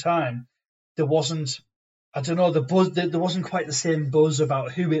same time, there wasn't, I don't know, the buzz. There wasn't quite the same buzz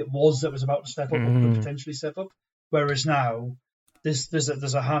about who it was that was about to step up or could potentially step up. Whereas now,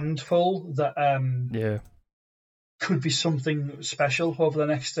 there's a handful that could be something special over the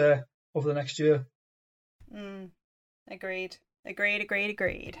next year. Agreed.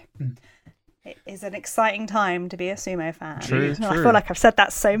 It is an exciting time to be a sumo fan. True. I feel like I've said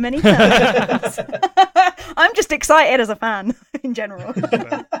that so many times. I'm just excited as a fan in general.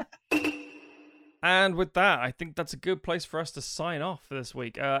 And with that, I think that's a good place for us to sign off for this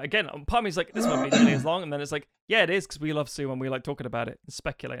week. Again, part of me is like, this won't be nearly as long. And then it's like, yeah, it is, because we love sumo and we like talking about it and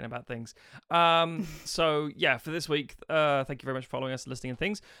speculating about things. So, yeah, for this week, thank you very much for following us, listening and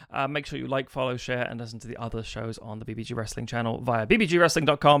things. Make sure you like, follow, share, and listen to the other shows on the BBG Wrestling channel via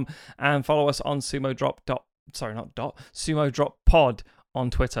bbgwrestling.com, and follow us on Sumo Drop Pod on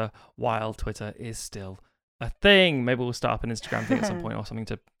Twitter, while Twitter is still a thing. Maybe we'll start up an Instagram thing at some point or something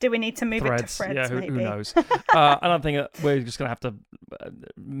to. Do we need to move Threads. it to Threads? Yeah, who knows? Another thing that we're just going to have to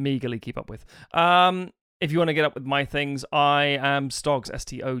meagerly keep up with. If you want to get up with my things, I am Stogs,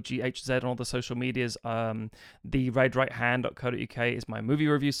 STOGHZ, on all the social medias. The redrighthand.co.uk is my movie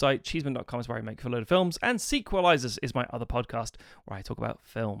review site. Cheeseman.com is where I make a load of films. And Sequelizers is my other podcast where I talk about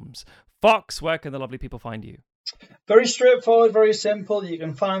films. Fox, where can the lovely people find you? Very straightforward, very simple. You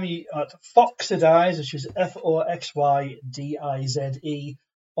can find me at Foxydize, which is FOXYDIZE,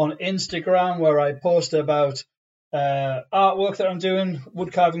 on Instagram, where I post about artwork that I'm doing,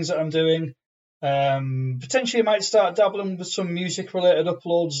 wood carvings that I'm doing. Potentially I might start dabbling with some music-related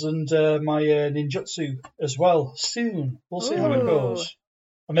uploads and my ninjutsu as well soon. We'll see how it goes.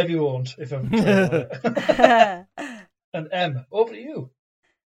 Or maybe we won't, if I'm it. And Em, over to you.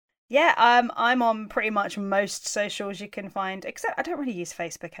 Yeah, I'm on pretty much most socials you can find, except I don't really use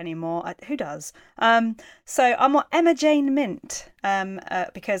Facebook anymore. Who does? So I'm on Emma Jane Mint,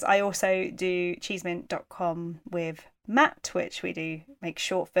 because I also do cheesemint.com with Matt, which we do make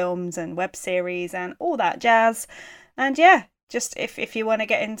short films and web series and all that jazz. And yeah, just if you want to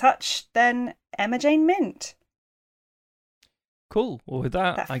get in touch, then Emma Jane Mint. Cool. Well, with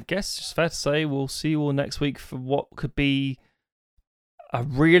that, I guess it's fair to say we'll see you all next week for what could be a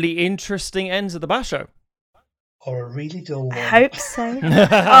really interesting end to the Basho. or a really dull one? I hope so. Oh no!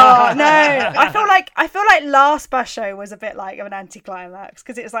 I feel like last Basho was a bit like of an anticlimax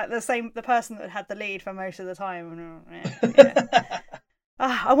because it was like the person that had the lead for most of the time. Yeah.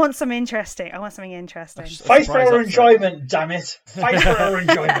 I want something interesting. Fight for our enjoyment, damn it! Fight for our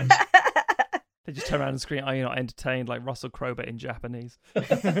enjoyment. They just turn around and scream, "Are you not entertained?" Like Russell Crowe, but in Japanese.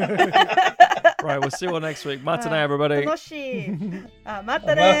 Right, we'll see you all next week. Matane, everybody.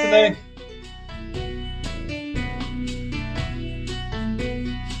 Matane.